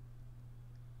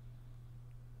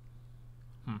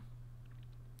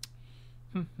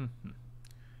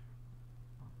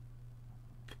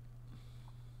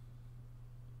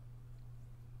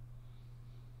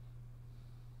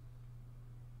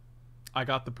 I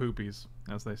got the poopies,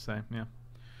 as they say. Yeah,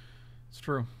 it's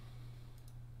true.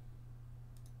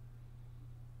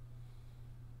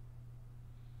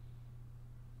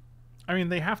 I mean,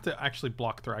 they have to actually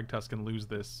block Thragtusk and lose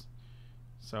this.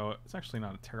 So it's actually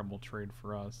not a terrible trade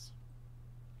for us.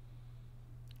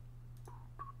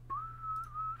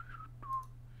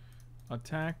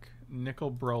 Attack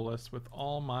Nicol Bolas with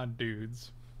all my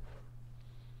dudes.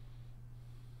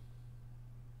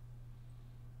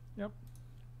 Yep.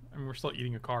 I mean, we're still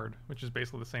eating a card, which is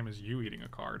basically the same as you eating a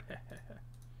card.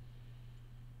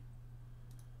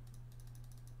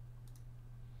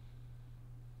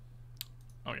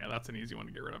 Oh yeah, that's an easy one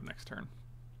to get rid of next turn.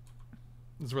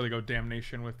 This is where they go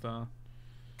Damnation with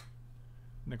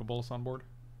Nicol Bolas on board.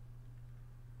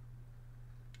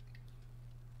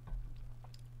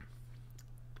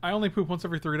 I only poop once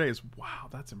every 3 days. Wow,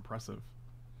 that's impressive.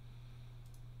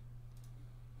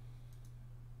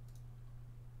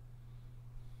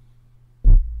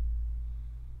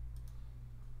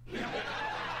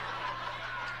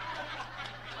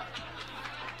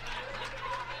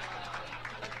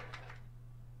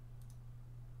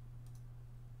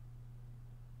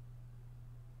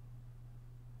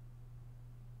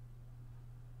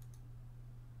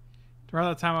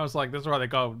 Around that time, I was like, this is where they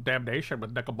go Damnation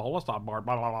with Nicol Bolas on board.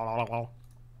 Blah, blah, blah, blah, blah.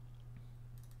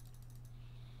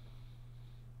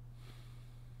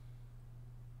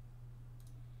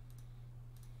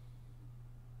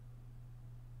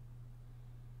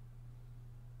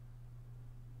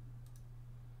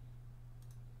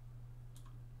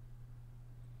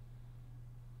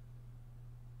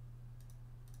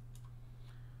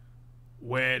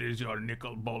 Where is your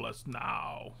Nicol Bolas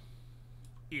now?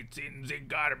 It's in the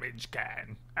garbage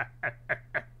can.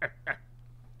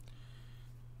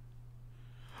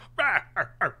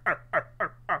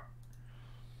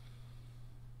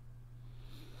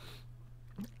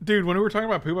 Dude, when we were talking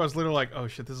about poop, I was literally like, oh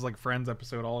shit, this is like Friends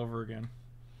episode all over again.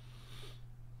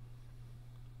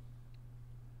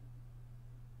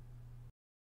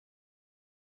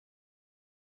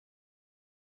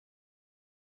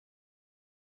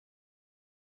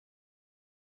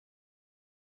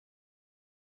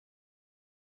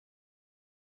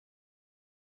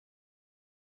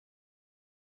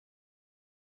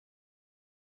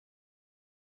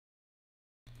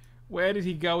 Where did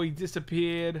he go? He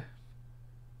disappeared.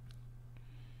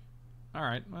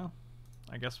 Alright, well,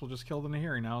 I guess we'll just kill the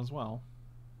Nahiri now as well.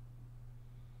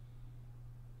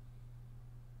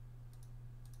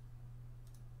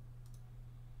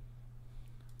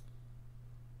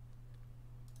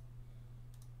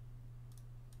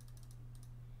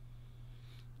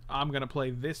 I'm gonna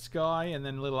play this guy and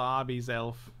then little Arby's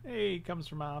elf. Hey, he comes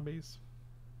from Arby's.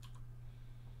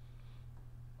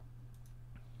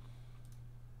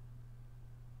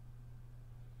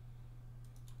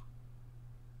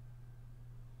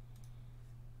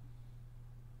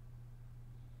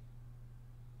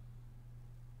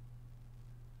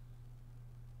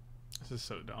 This is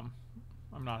so dumb.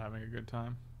 I'm not having a good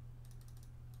time.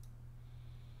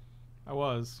 I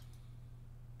was.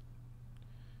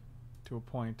 To a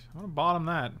point. I'm gonna bottom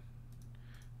that. I'm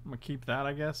gonna keep that,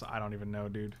 I guess. I don't even know,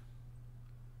 dude.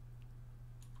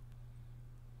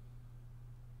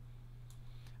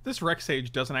 This Rex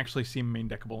Sage doesn't actually seem main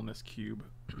deckable in this cube.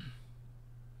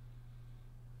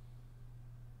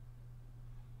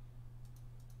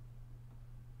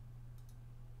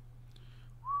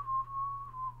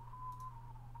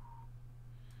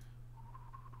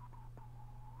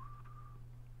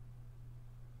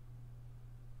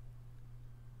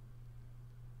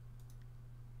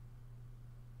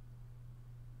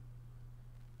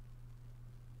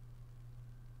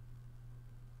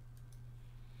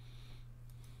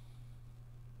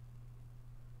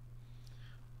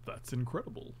 That's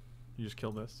incredible. You just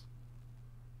kill this.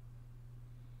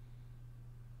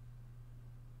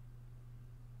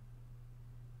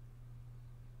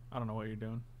 I don't know what you're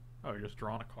doing. Oh, you're just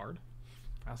drawing a card?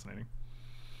 Fascinating.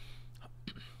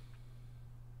 Do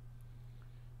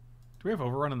we have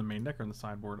Overrun in the main deck or in the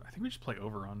sideboard? I think we just play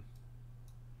Overrun.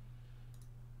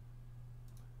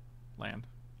 Land.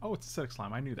 Oh, it's acidic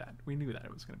slime. I knew that. We knew that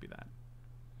it was going to be that.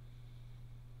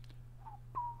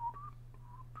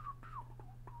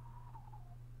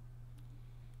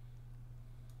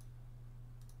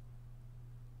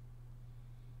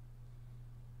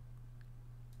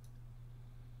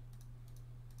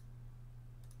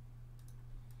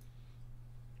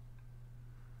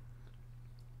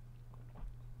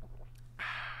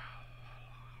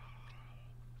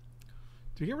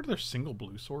 Do we get rid of their single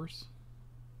blue source?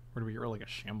 Or do we get rid of like a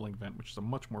Shambling Vent, which is a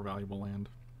much more valuable land?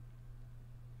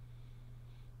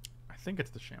 I think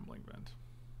it's the Shambling Vent.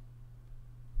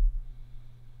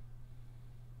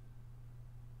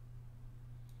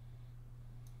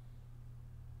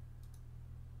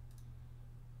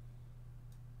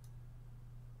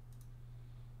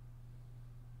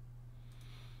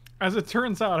 As it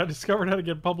turns out, I discovered how to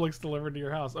get Publix delivered to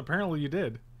your house. Apparently you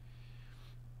did.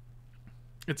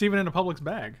 It's even in a Publix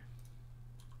bag.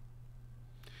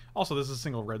 Also, this is a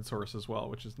single red source as well,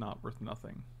 which is not worth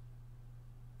nothing.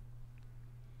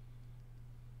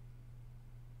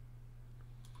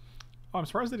 Oh, I'm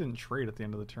surprised they didn't trade at the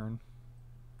end of the turn.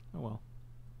 Oh well.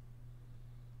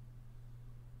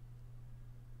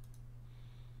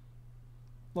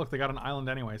 Look, they got an island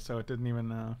anyway, so it didn't even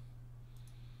matter.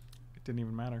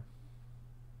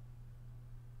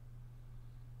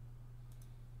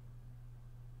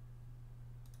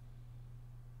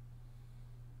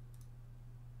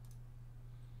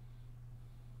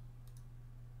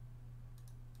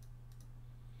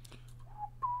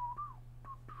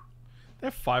 They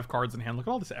have 5 cards in hand. Look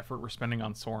at all this effort we're spending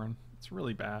on Sorin. It's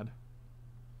really bad.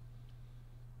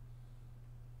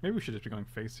 Maybe we should just be going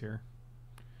face here.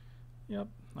 Yep.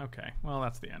 Okay. Well,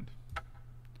 that's the end.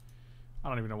 I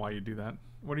don't even know why you do that.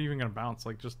 What are you even going to bounce?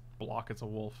 Like, just block. It's a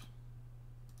wolf.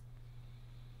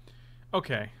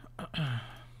 Okay.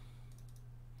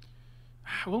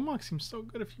 Wilmot seems so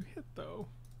good if you hit, though.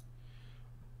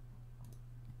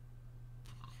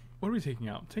 What are we taking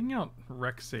out? Taking out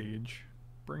Rex Sage.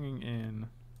 Bringing in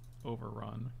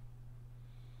Overrun.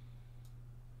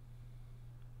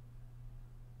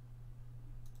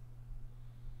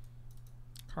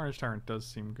 Carnage Tyrant does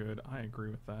seem good. I agree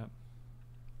with that.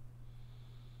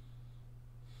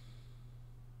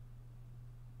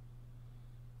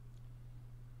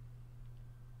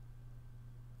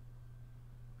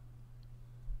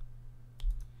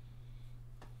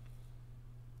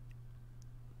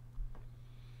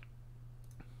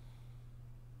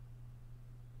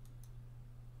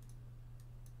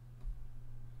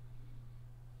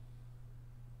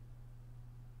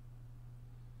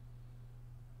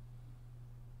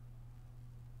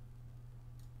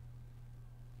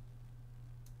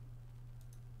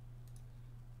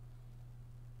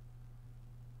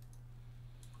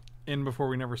 In before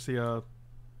we never see a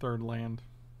third land.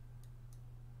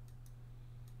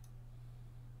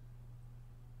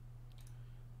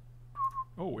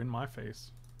 Oh, in my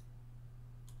face.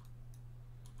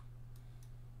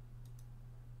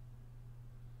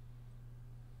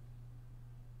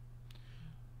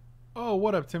 Oh,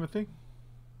 what up, Timothy?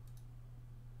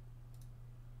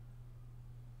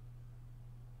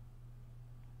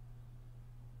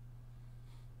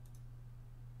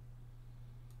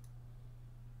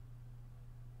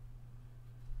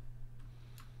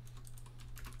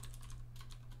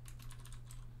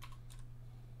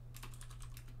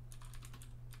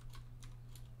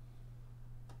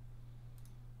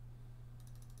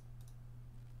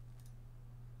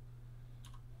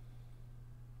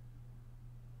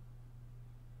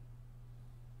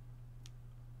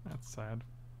 That's sad.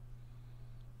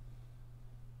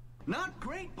 Not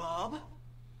great, Bob.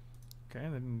 Okay,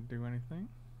 they didn't do anything.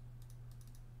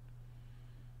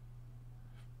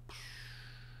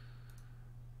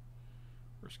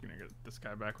 We're just gonna get this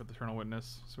guy back with Eternal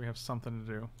Witness, so we have something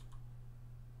to do.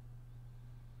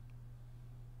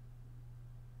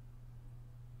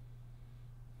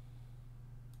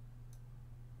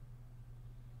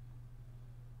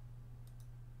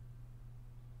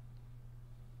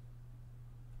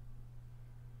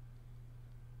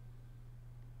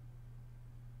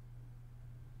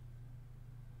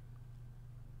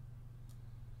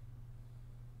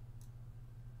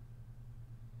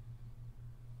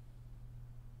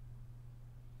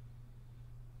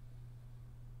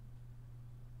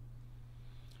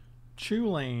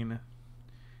 Chulane.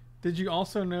 Did you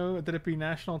also know that it be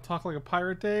National Talk Like a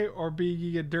Pirate Day, or be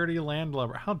ye a dirty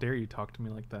landlubber? How dare you talk to me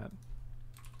like that?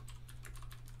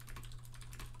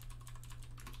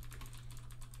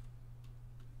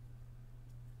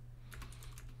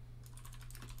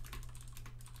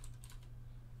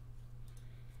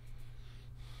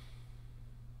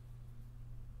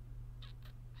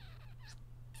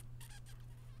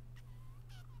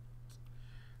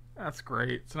 That's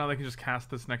great. So now they can just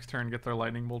cast this next turn and get their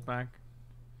lightning bolt back.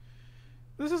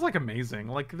 This is like amazing.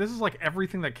 Like, this is like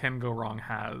everything that can go wrong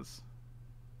has.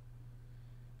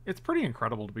 It's pretty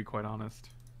incredible, to be quite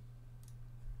honest.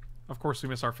 Of course, we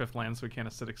miss our 5th land, so we can't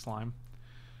Acidic Slime.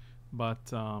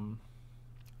 But,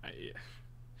 I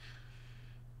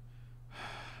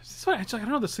don't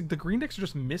know, the green decks are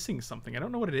just missing something. I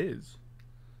don't know what it is.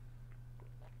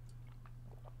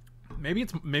 Maybe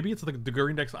it's the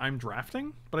green decks I'm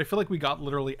drafting, but I feel like we got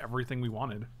literally everything we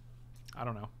wanted. I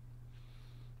don't know.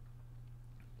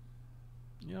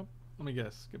 Yep. Let me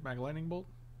guess. Get back lightning bolt.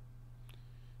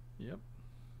 Yep.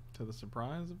 To the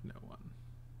surprise of no one.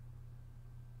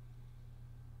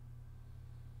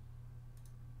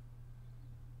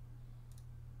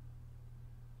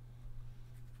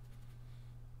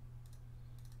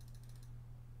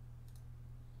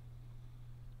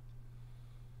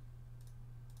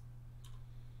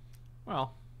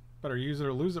 Well, better use it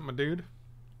or lose it, my dude.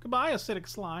 Goodbye, Acidic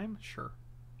Slime. Sure.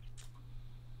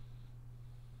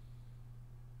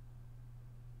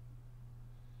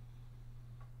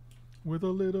 With a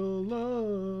little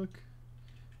luck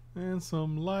and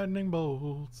some lightning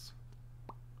bolts.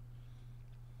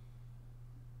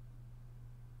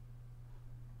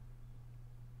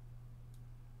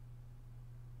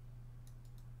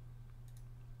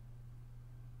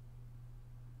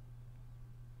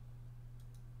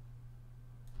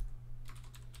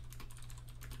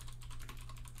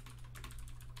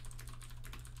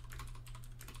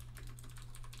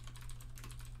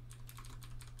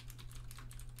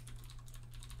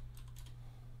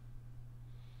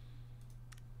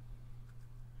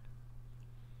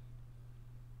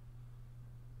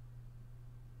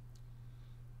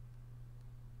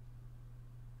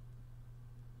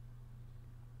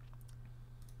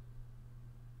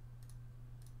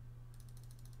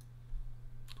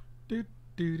 Do,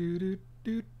 do, do, do,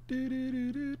 do, do,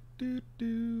 do, do, do,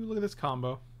 do. Look at this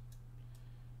combo.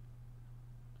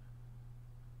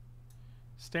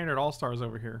 Standard All-Stars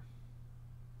over here.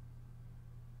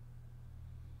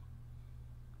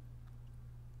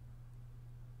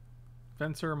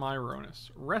 Fencer Myronus.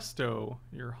 Resto,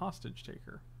 your hostage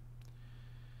taker.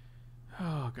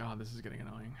 Oh god, this is getting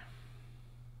annoying.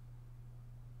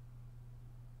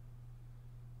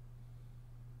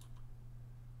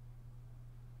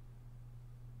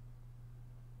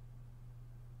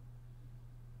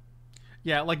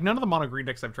 Yeah, like none of the mono green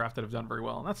decks I've drafted have done very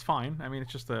well, and that's fine. I mean,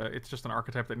 it's just an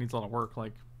archetype that needs a lot of work.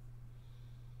 Like,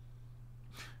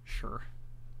 sure.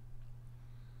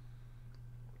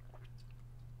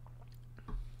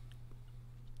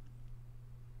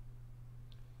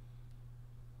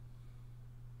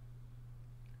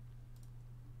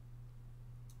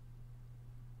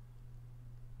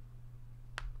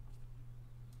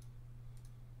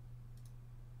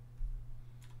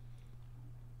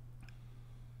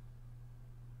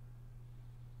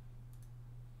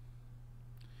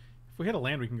 If we hit a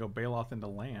land, we can go Baloth into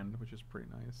land, which is pretty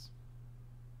nice.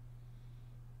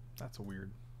 That's weird.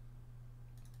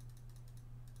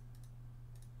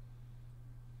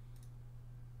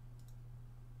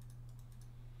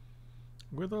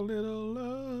 With a little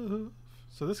love.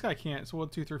 So this guy can't. So 1,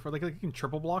 2, 3, 4. Like he can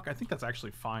triple block. I think that's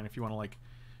actually fine if you want to like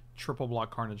triple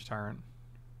block Carnage Tyrant.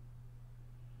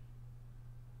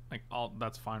 Like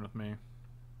that's fine with me.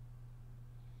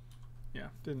 Yeah,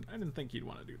 I didn't think he'd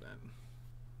want to do that.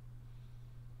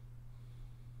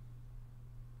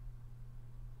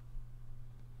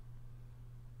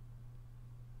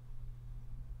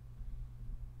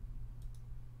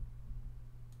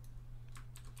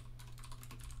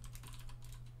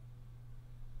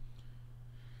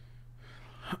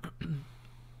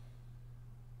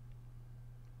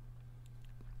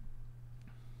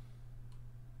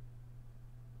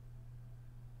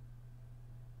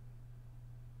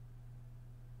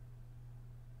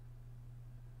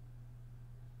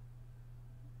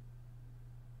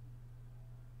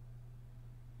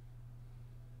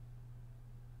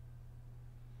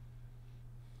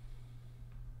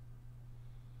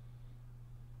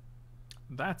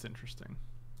 That's interesting.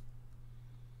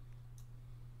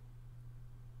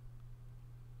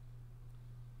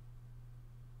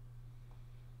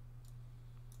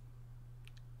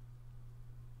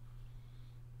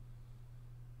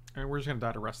 And we're just gonna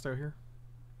die to resto here.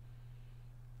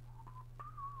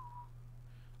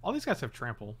 All these guys have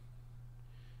trample.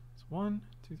 It's 1,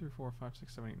 2, 3, 4, 5,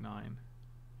 6, 7, 8, 9. And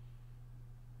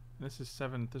this is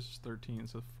 7. This is 13.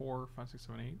 So 4, 5, 6,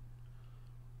 7, 8.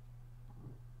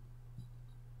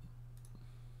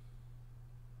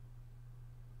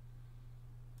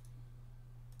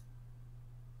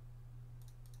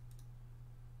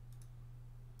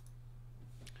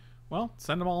 Well,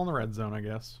 send them all in the red zone, I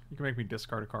guess. You can make me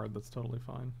discard a card. That's totally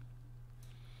fine.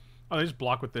 Oh, they just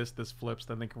block with this. This flips.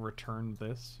 Then they can return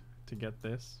this to get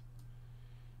this.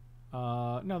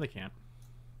 No, they can't.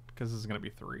 Because this is going to be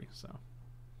 3, so.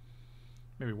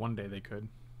 Maybe one day they could.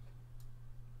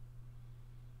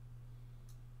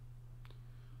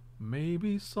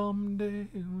 Maybe someday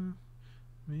we'll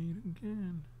meet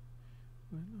again.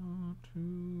 When our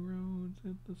two roads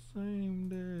hit the same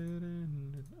dead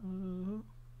end. Oh.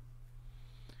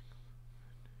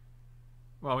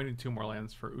 Well, we need 2 more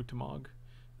lands for Utamog.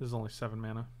 This is only 7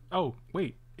 mana. Oh,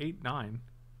 wait. 8, 9.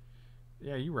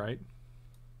 Yeah, you're right.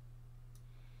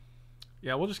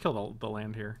 Yeah, we'll just kill the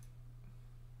land here.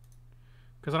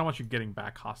 Because I don't want you getting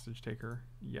back Hostage Taker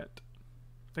yet.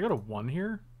 They go to 1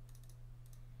 here?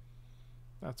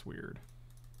 That's weird.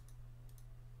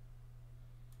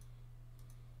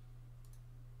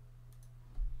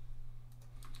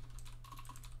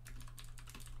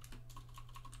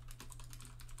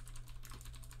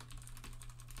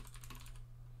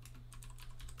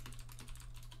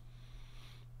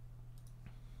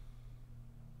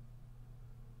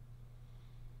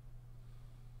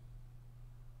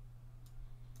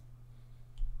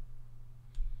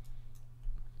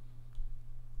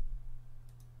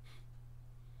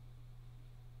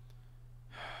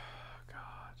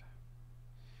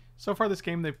 So far this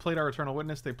game, they've played our Eternal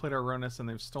Witness, they've played our Ronus, and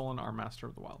they've stolen our Master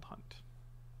of the Wild Hunt.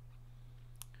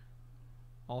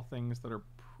 All things that are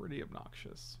pretty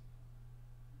obnoxious.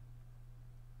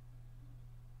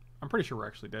 I'm pretty sure we're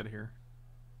actually dead here.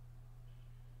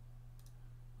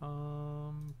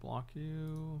 Block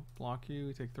you,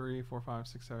 we take 3, 4, 5,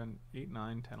 6, 7, 8,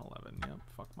 9, 10, 11. Yep,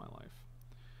 fuck my life.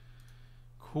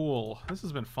 Cool. This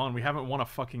has been fun. We haven't won a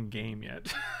fucking game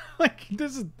yet. Like,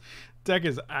 deck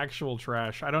is actual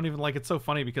trash. I don't even like. It's so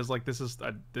funny because like this is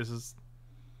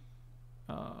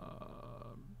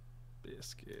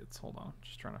biscuits. Hold on,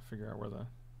 just trying to figure out where the.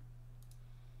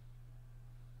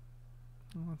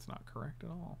 Well, that's not correct at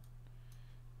all.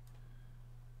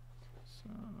 So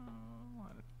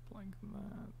let it blank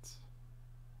that.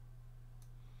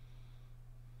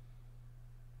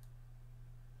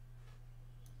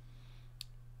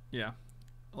 Yeah,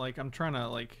 like I'm trying to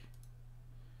like.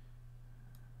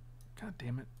 God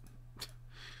damn it.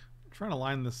 I'm trying to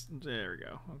line this. There we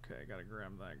go. Okay, I gotta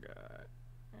grab that guy.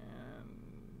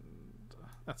 And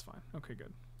that's fine. Okay,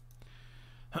 good.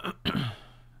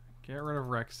 Get rid of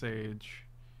Rex Sage.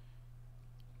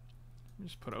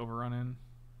 Just put Overrun in.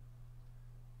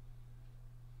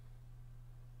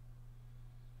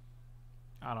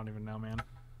 I don't even know, man.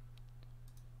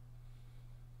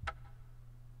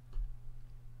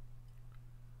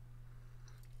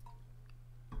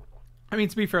 I mean,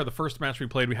 to be fair, the first match we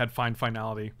played, we had Find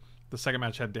Finality. The second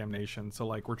match had Damnation. So,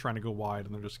 like, we're trying to go wide,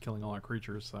 and they're just killing all our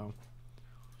creatures, so.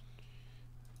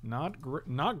 Not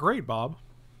great, Bob.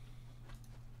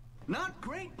 Not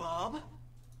great, Bob.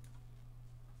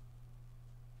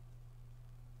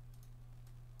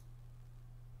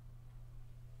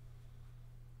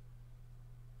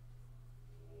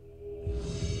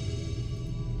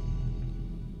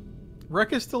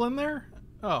 Wreck is still in there?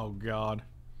 Oh, God.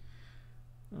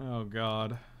 Oh,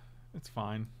 God. It's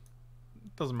fine.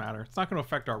 It doesn't matter. It's not going to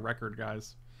affect our record,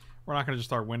 guys. We're not going to just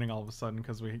start winning all of a sudden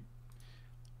because they're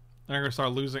going to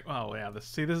start losing. Oh, yeah.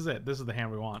 This is it. This is the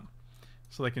hand we want.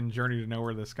 So they can Journey to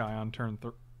Nowhere this guy on turn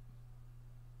 3.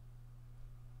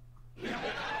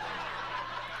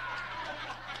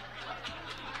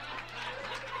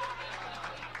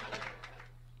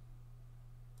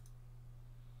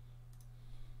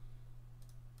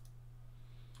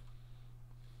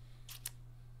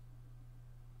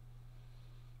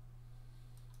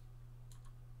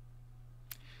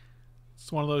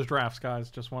 It's one of those drafts, guys.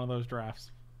 Just one of those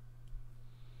drafts.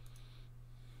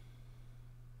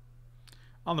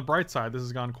 On the bright side, this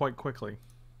has gone quite quickly.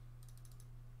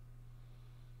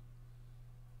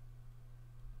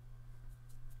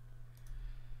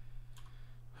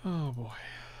 Oh, boy.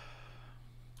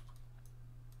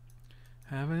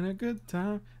 Having a good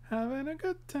time, having a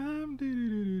good time.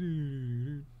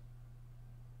 Do-do-do-do-do-do.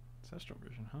 Ancestral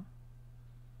vision, huh?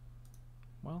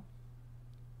 Well,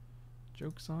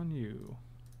 joke's on you.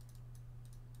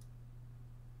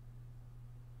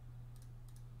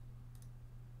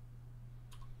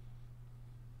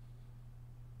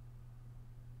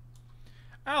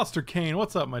 Alistair Kane,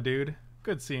 what's up, my dude?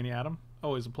 Good seeing you, Adam.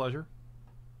 Always a pleasure.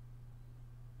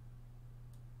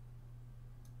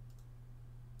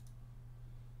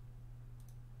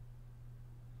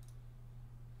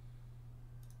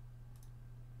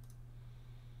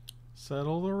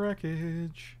 Settle the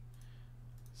wreckage.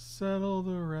 Settle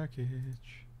the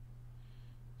wreckage.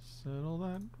 Settle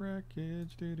that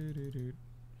wreckage. Do-do-do-do.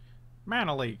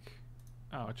 Mana leak.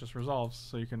 Oh, it just resolves,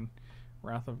 so you can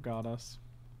Wrath of Goddess.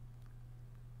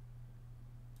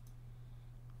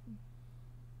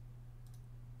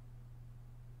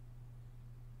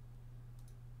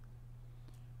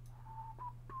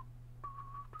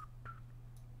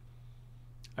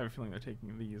 I have a feeling they're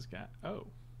taking these guys. Oh.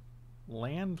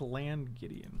 Land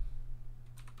Gideon.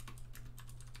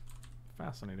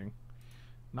 Fascinating.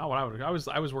 Not what I would.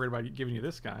 I was worried about giving you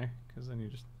this guy, because then you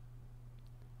just.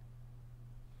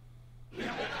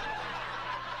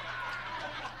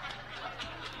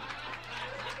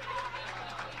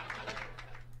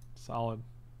 Solid.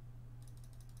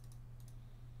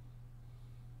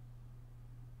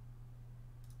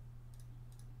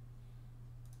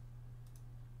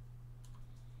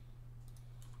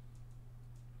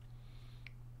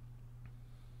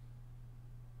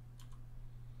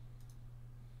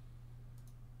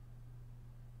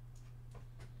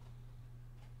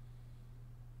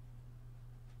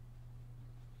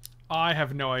 I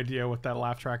have no idea what that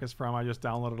laugh track is from. I just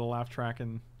downloaded a laugh track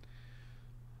and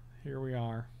here we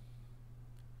are.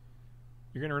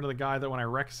 You're getting rid of the guy that when I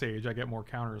wreck Sage, I get more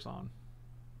counters on.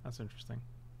 That's interesting.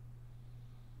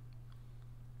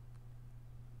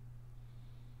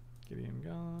 Gideon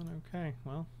gone. Okay,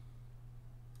 well.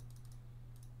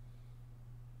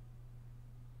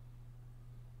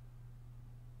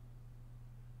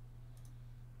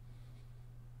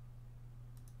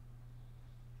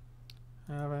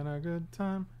 Having a good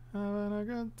time, having a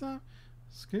good time.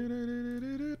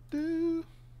 Skidoo-doo-doo-doo-doo.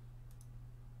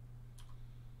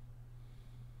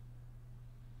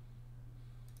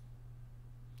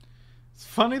 It's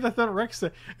funny that Rec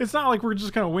Sage. It's not like we're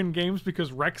just gonna win games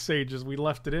because Rec Sage is we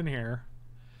left it in here.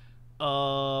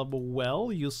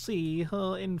 Well, you see,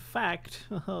 in fact,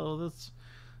 that's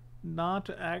not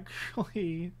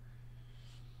actually.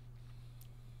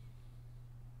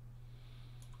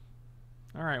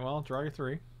 Alright, well, draw your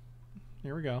 3.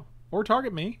 Here we go. Or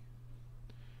target me.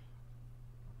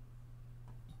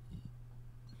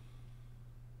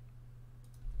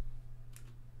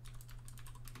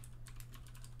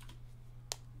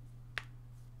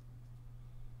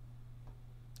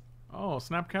 Oh,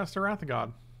 Snapcaster Wrath of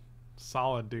God.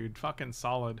 Solid, dude. Fucking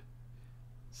solid.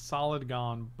 Solid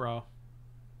gone, bro.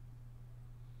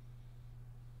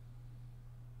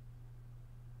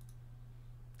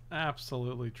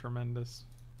 Absolutely tremendous.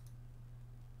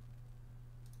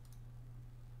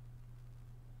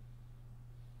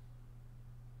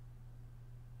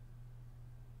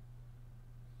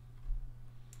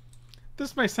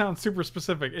 This may sound super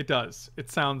specific. It does. It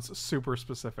sounds super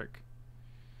specific.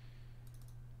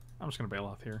 I'm just going to bail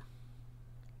out here.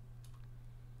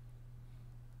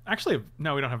 Actually,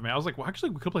 no, we don't have mana. I was like, well, actually,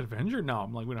 we could play Avenger? No,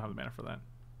 I'm like, we don't have the mana for that.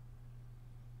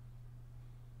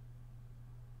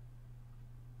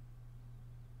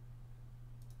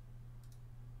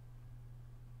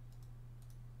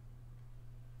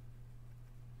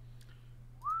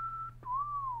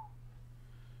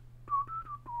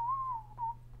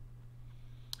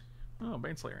 Oh,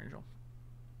 Baneslayer Angel.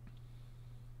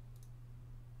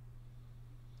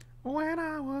 When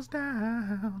I was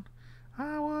down,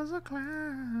 I was a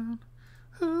clown.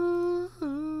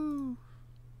 Ooh,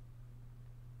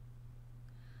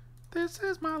 this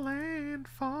is my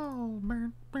landfall.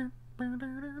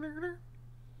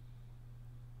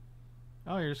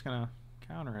 Oh, you're just gonna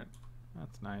counter it.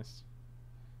 That's nice.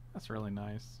 That's really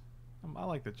nice. I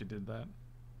like that you did that.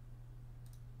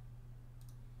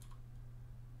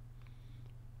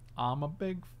 I'm a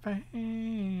big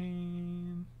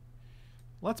fan.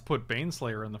 Let's put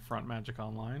Baneslayer in the front, Magic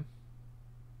Online.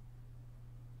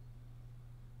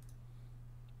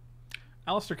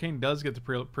 Alistair Kane does get the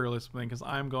pre-release thing because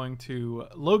I'm going to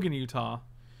Logan, Utah,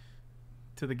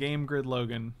 to the Game Grid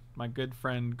Logan. My good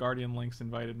friend Guardian Links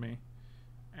invited me,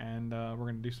 and we're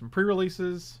going to do some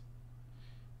pre-releases,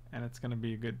 and it's going to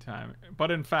be a good time. But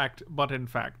in fact,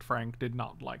 Frank did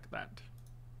not like that.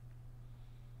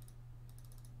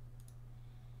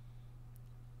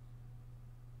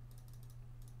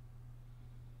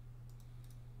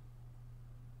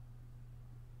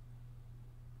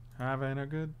 Having a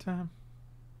good time.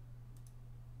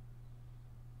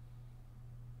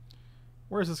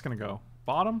 Where is this going to go?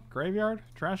 Bottom? Graveyard?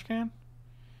 Trash can?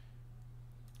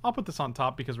 I'll put this on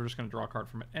top because we're just going to draw a card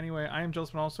from it. Anyway, I am jealous,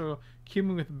 but also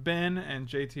cubing with Ben and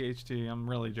JTHT. I'm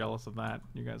really jealous of that.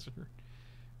 You guys are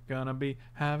gonna be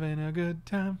having a good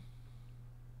time.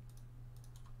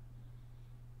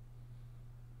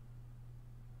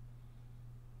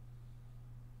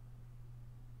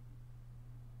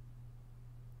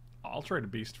 I'll trade a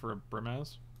beast for a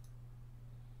Brimaz.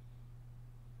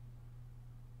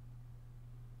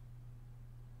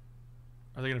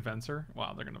 Are they going to Venser?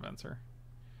 Wow, they're going to Venser.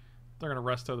 They're going to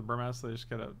resto the Brimaz, so they just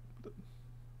get a...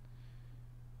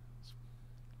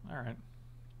 Alright.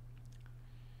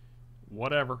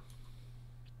 Whatever.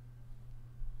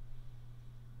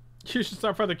 You should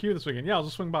stop by the queue this weekend. Yeah, I'll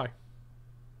just swing by.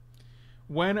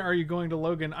 When are you going to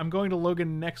Logan? I'm going to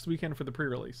Logan next weekend for the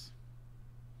pre-release.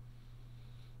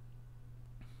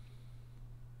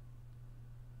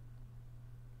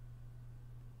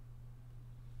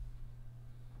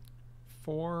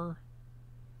 So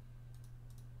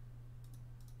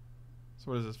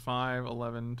what is this? 5,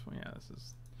 11, 20. Yeah, this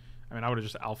is... I mean, I would have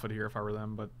just alpha'd here if I were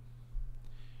them, but...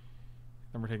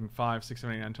 Then we're taking 5, 6,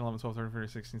 7, 8, 9, 10, 11, 12, 13, 14,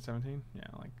 16, 17. Yeah,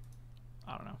 like...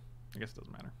 I don't know. I guess it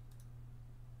doesn't matter.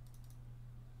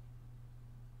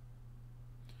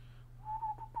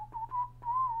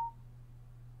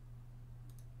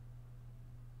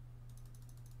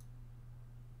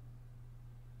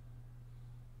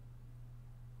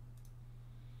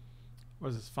 What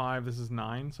is this? 5. This is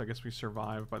 9. So I guess we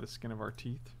survive by the skin of our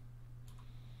teeth.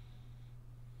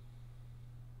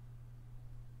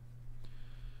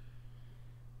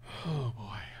 Oh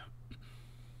boy.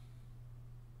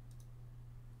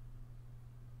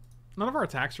 None of our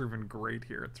attacks are even great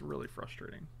here. It's really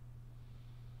frustrating.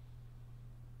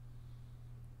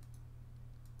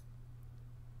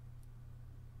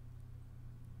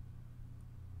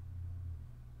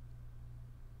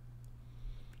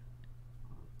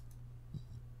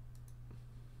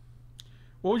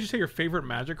 What would you say your favorite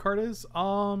Magic card is?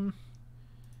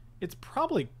 It's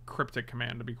probably Cryptic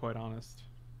Command, to be quite honest.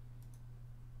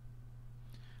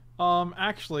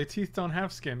 Actually, teeth don't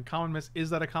have skin. Is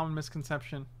that a common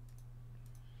misconception?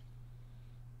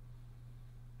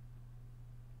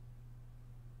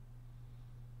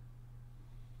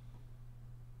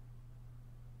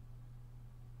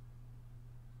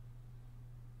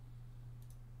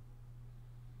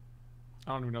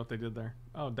 I don't even know what they did there.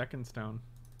 Oh, Deccan Stone.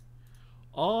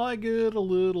 I get a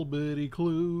little bitty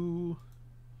clue,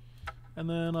 and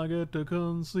then I get to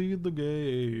concede the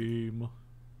game.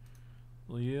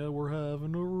 Yeah, we're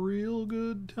having a real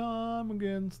good time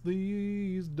against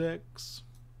these decks.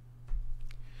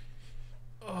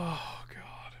 Oh,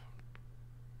 God.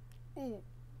 Oh,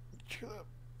 cheer up.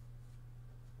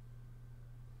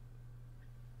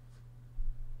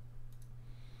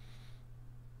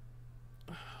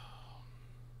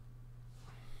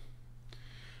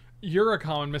 You're a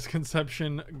common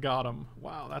misconception. Got him.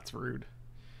 Wow, that's rude.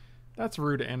 That's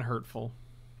rude and hurtful.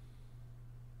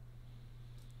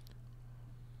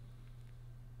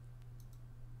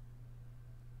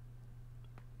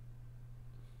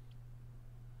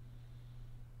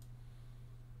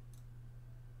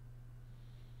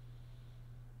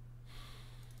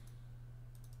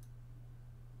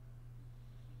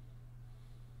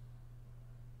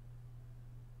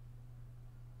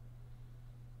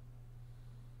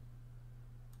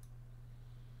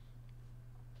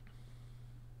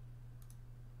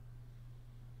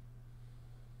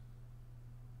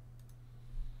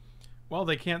 Well,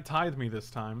 they can't tithe me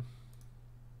this time.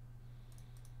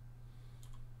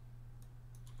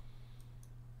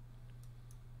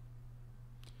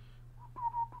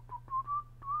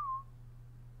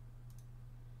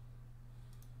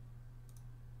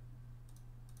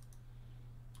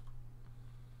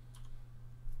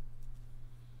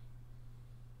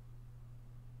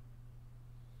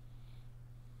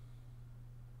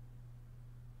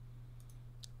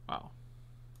 Wow.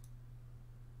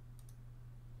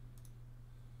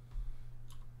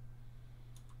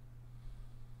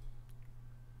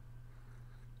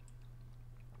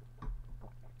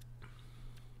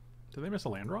 Did they miss a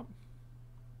land drop?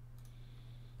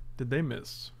 Did they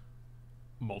miss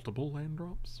multiple land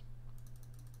drops?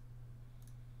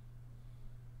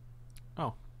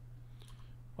 Oh.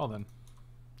 Well then.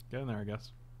 Get in there, I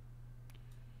guess.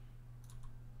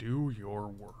 Do your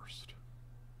worst.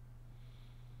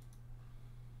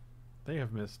 They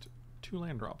have missed 2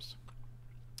 land drops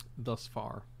thus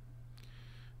far.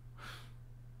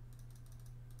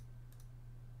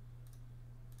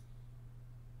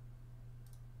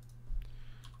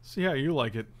 See how you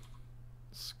like it.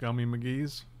 Scummy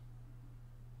McGee's.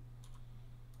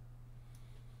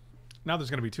 Now there's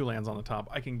going to be 2 lands on the top.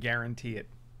 I can guarantee it.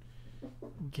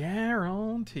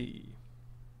 Guarantee.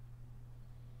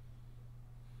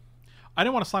 I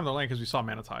didn't want to slime their land because we saw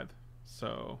Mana Tithe.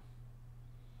 So,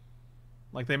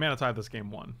 like, they Mana Tithe this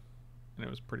game 1. And it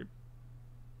was pretty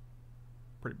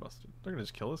busted. They're going to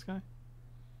just kill this guy?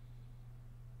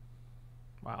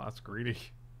 Wow, that's greedy.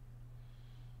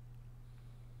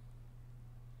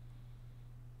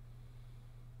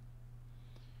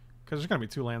 Because there's going to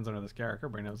be 2 lands under this Garrick.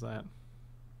 Everybody knows that.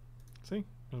 See?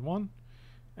 There's 1.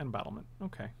 And Battlement.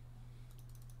 Okay.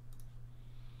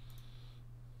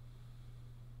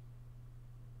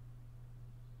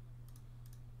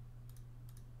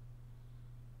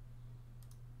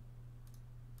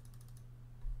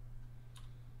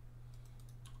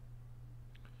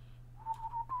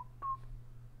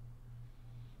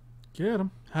 Get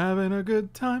 'em. Having a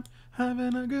good time.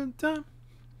 Having a good time.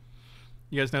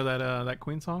 You guys know that that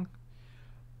Queen song?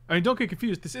 I mean, don't get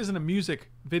confused. This isn't a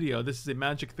music video. This is a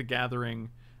Magic the Gathering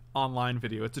online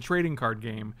video. It's a trading card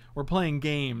game. We're playing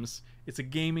games. It's a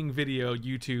gaming video,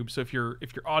 YouTube. So if your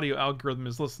audio algorithm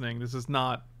is listening, this is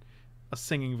not a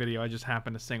singing video. I just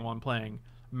happen to sing while I'm playing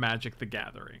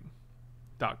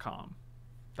magicthegathering.com.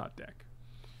 .deck.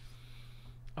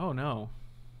 Oh no.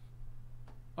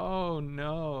 Oh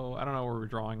no. I don't know where we're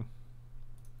drawing.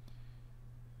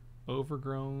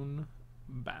 Overgrown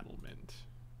Battlement.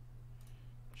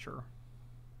 Sure.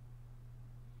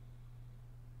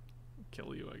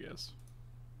 Kill you, I guess.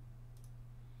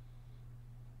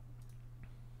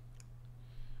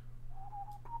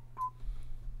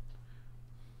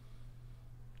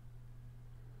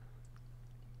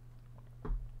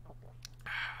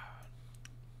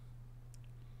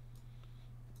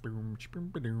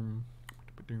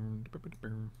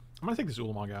 I'm gonna take this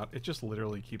Ulamog out. It just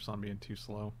literally keeps on being too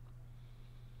slow.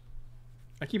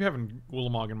 I keep having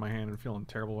Ulamog in my hand and feeling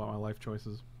terrible about my life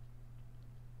choices.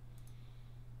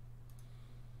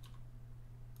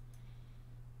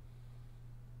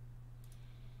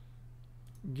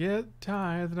 Get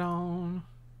tithed on.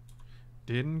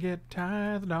 Didn't get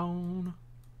tithed on.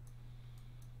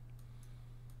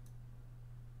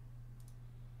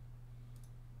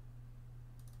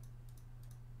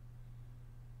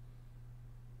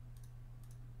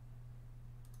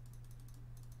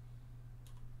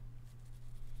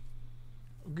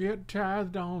 Get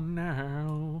tithed on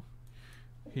now.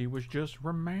 He was just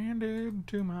remanded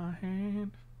to my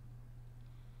hand.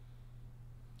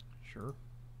 Sure.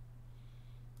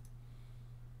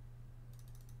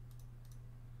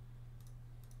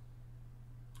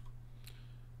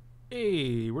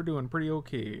 Hey, we're doing pretty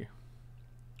okay.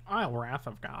 I'll Wrath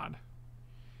of God.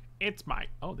 It's my...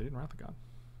 Oh, they didn't Wrath of God.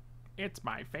 It's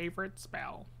my favorite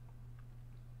spell.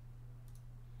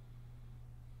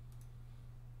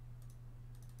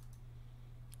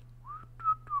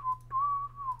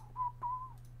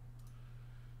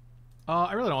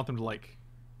 I really don't want them to, like,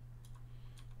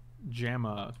 jam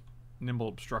a Nimble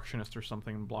Obstructionist or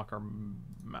something and block our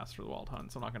Master of the Wild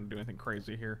Hunt, so I'm not going to do anything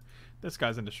crazy here. This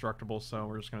guy's indestructible, so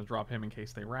we're just going to drop him in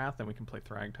case they Wrath, then we can play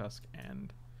Thragtusk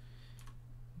and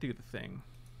do the thing.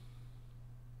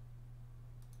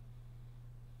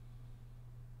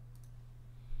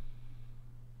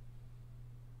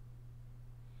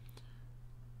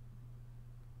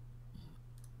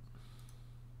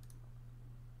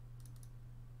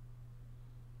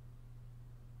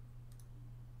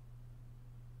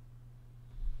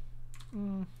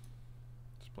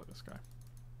 Let's play this guy.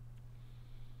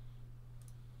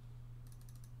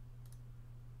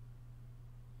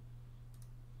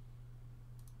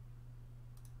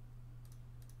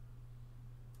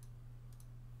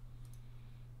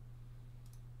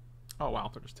 Oh wow,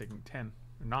 they're just taking 10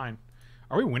 or 9.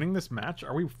 Are we winning this match?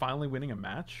 Are we finally winning a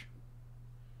match?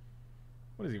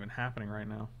 What is even happening right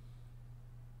now?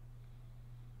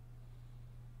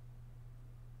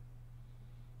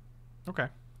 Okay.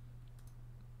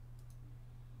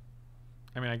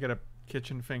 I mean, I get a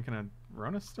Kitchen Fink and a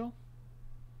Ronus still?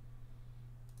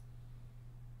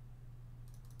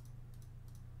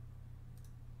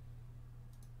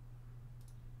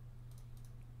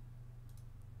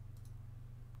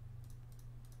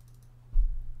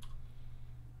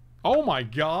 Oh my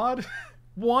god!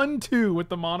 1-2 with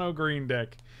the mono green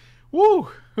deck. Woo!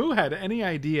 Who had any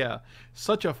idea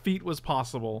such a feat was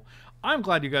possible? I'm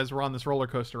glad you guys were on this roller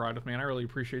coaster ride with me, and I really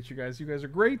appreciate you guys. You guys are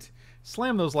great.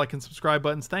 Slam those like and subscribe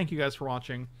buttons. Thank you guys for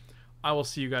watching. I will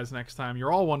see you guys next time.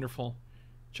 You're all wonderful.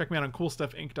 Check me out on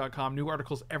CoolStuffInc.com. New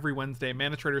articles every Wednesday.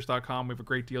 ManaTraders.com. We have a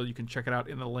great deal. You can check it out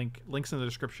in the links in the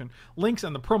description. Links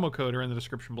and the promo code are in the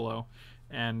description below.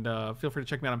 And feel free to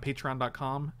check me out on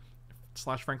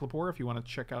Patreon.com/FrankLepore if you want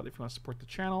to check out, if you want to support the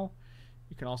channel.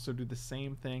 You can also do the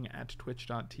same thing at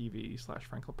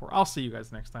Twitch.tv/FrankLepore. I'll see you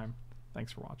guys next time.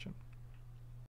 Thanks for watching.